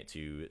magnate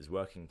who is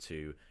working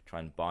to try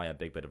and buy a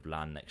big bit of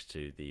land next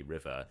to the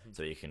river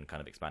so he can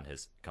kind of expand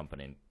his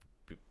company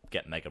and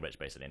get mega rich,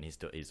 basically, and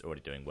he's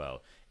already doing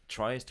well.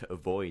 Tries to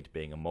avoid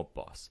being a mob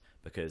boss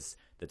because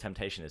the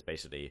temptation is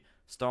basically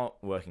start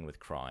working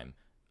with crime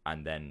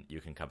and then you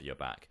can cover your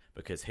back,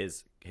 because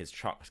his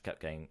trucks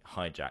kept getting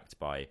hijacked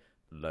by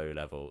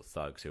low-level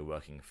thugs who are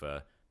working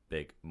for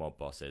big mob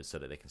bosses so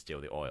that they can steal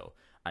the oil.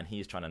 And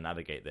he's trying to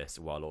navigate this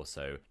while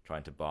also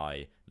trying to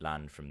buy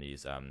land from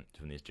these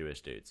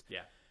Jewish dudes.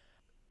 Yeah,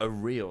 a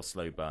real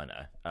slow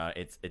burner.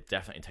 It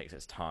definitely takes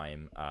its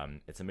time.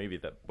 It's a movie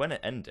that, when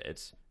it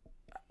ended,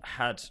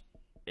 had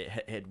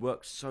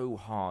worked so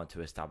hard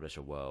to establish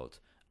a world,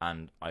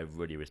 and I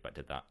really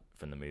respected that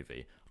from the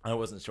movie. I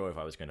wasn't sure if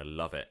I was going to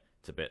love it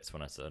to bits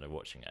when I started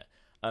watching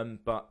it.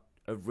 But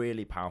a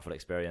really powerful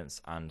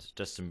experience, and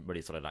just some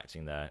really solid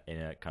acting there in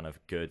a kind of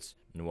good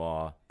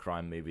noir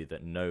crime movie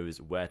that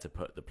knows where to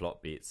put the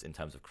plot beats in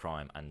terms of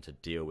crime and to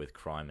deal with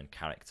crime and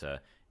character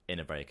in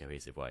a very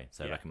cohesive way.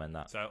 So I recommend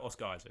that. So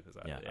Oscar Isaac was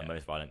that? Yeah, and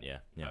Most Violent, yeah.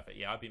 Perfect.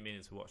 Yeah, I've been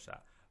meaning to watch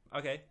that.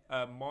 Okay,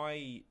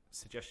 my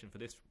suggestion for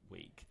this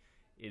week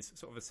is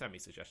sort of a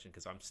semi-suggestion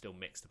because I'm still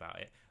mixed about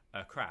it.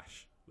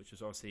 Crash, which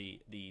was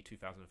obviously the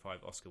 2005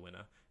 Oscar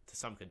winner, to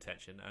some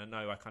contention. And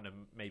I know I kind of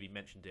maybe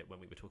mentioned it when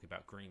we were talking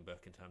about Green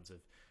Book in terms of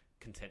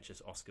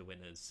contentious Oscar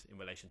winners in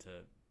relation to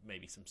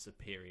maybe some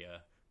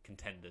superior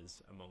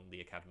contenders among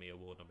the Academy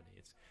Award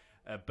nominees.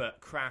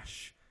 But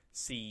Crash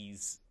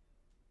sees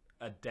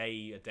a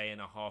day and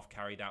a half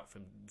carried out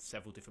from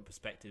several different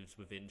perspectives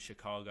within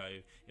Chicago,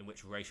 in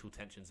which racial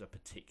tensions are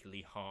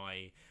particularly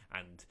high,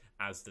 and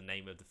as the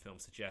name of the film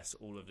suggests,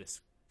 all of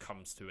this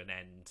comes to an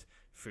end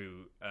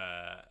through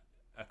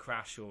a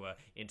crash or an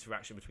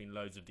interaction between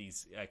loads of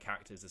these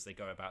characters as they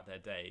go about their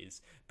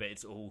days. But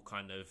it's all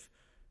kind of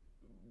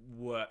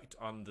worked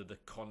under the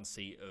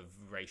conceit of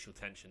racial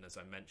tension, as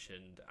I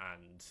mentioned,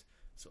 and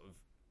sort of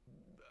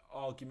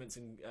arguments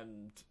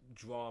and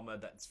drama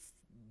that's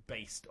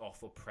based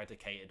off or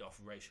predicated off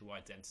racial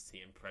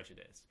identity and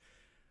prejudice.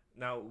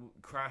 Now,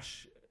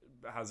 Crash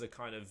has a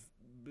kind of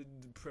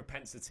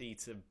propensity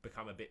to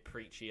become a bit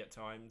preachy at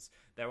times.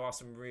 There are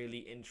some really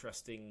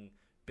interesting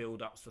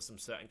build-ups for some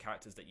certain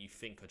characters that you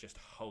think are just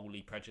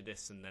wholly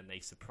prejudiced, and then they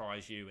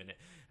surprise you,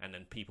 and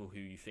then people who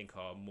you think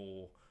are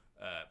more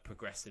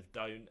progressive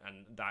don't,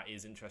 and that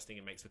is interesting.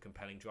 It makes for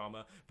compelling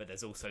drama. But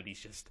there's also these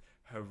just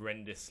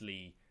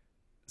horrendously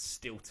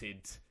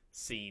stilted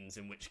scenes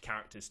in which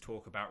characters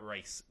talk about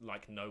race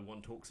like no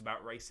one talks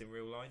about race in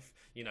real life,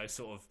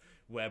 sort of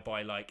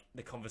whereby like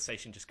the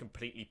conversation just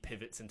completely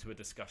pivots into a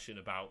discussion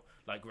about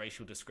like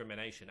racial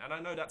discrimination. And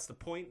I know that's the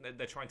point, that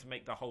they're trying to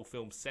make the whole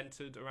film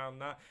centered around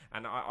that,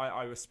 and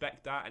I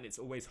respect that, and it's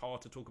always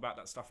hard to talk about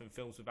that stuff in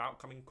films without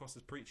coming across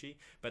as preachy,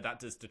 but that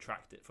does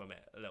detract it from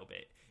it a little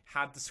bit.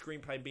 Had the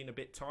screenplay been a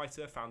bit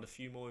tighter, found a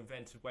few more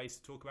inventive ways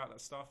to talk about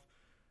that stuff,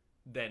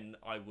 then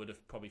I would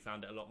have probably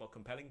found it a lot more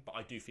compelling. But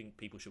I do think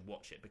people should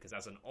watch it, because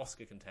as an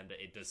Oscar contender,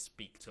 it does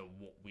speak to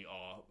what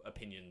our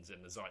opinions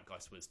and the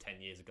zeitgeist was 10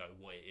 years ago,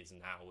 what it is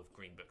now with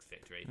Green Book's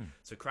victory.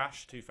 So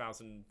Crash,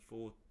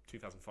 2004,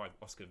 2005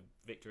 Oscar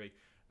victory.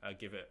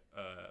 Give it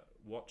a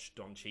watch.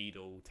 Don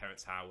Cheadle,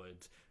 Terrence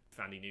Howard,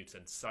 Thandie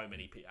Newton, so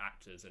many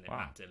actors, and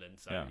Matt Dillon.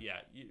 So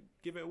you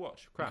give it a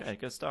watch. Crash. Okay,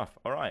 good stuff.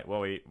 All right. Well,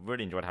 we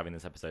really enjoyed having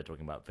this episode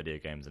talking about video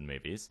games and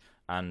movies,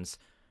 and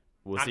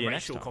we'll see you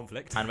next time.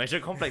 Conflict. And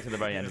racial conflict at the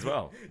very end as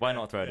well. Why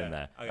not throw it in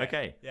there?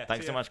 Okay. Yeah,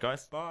 thanks so much,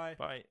 guys. Bye.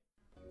 Bye.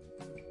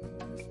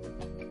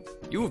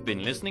 You've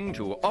been listening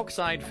to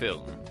Oxide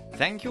Film.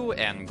 Thank you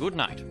and good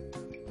night.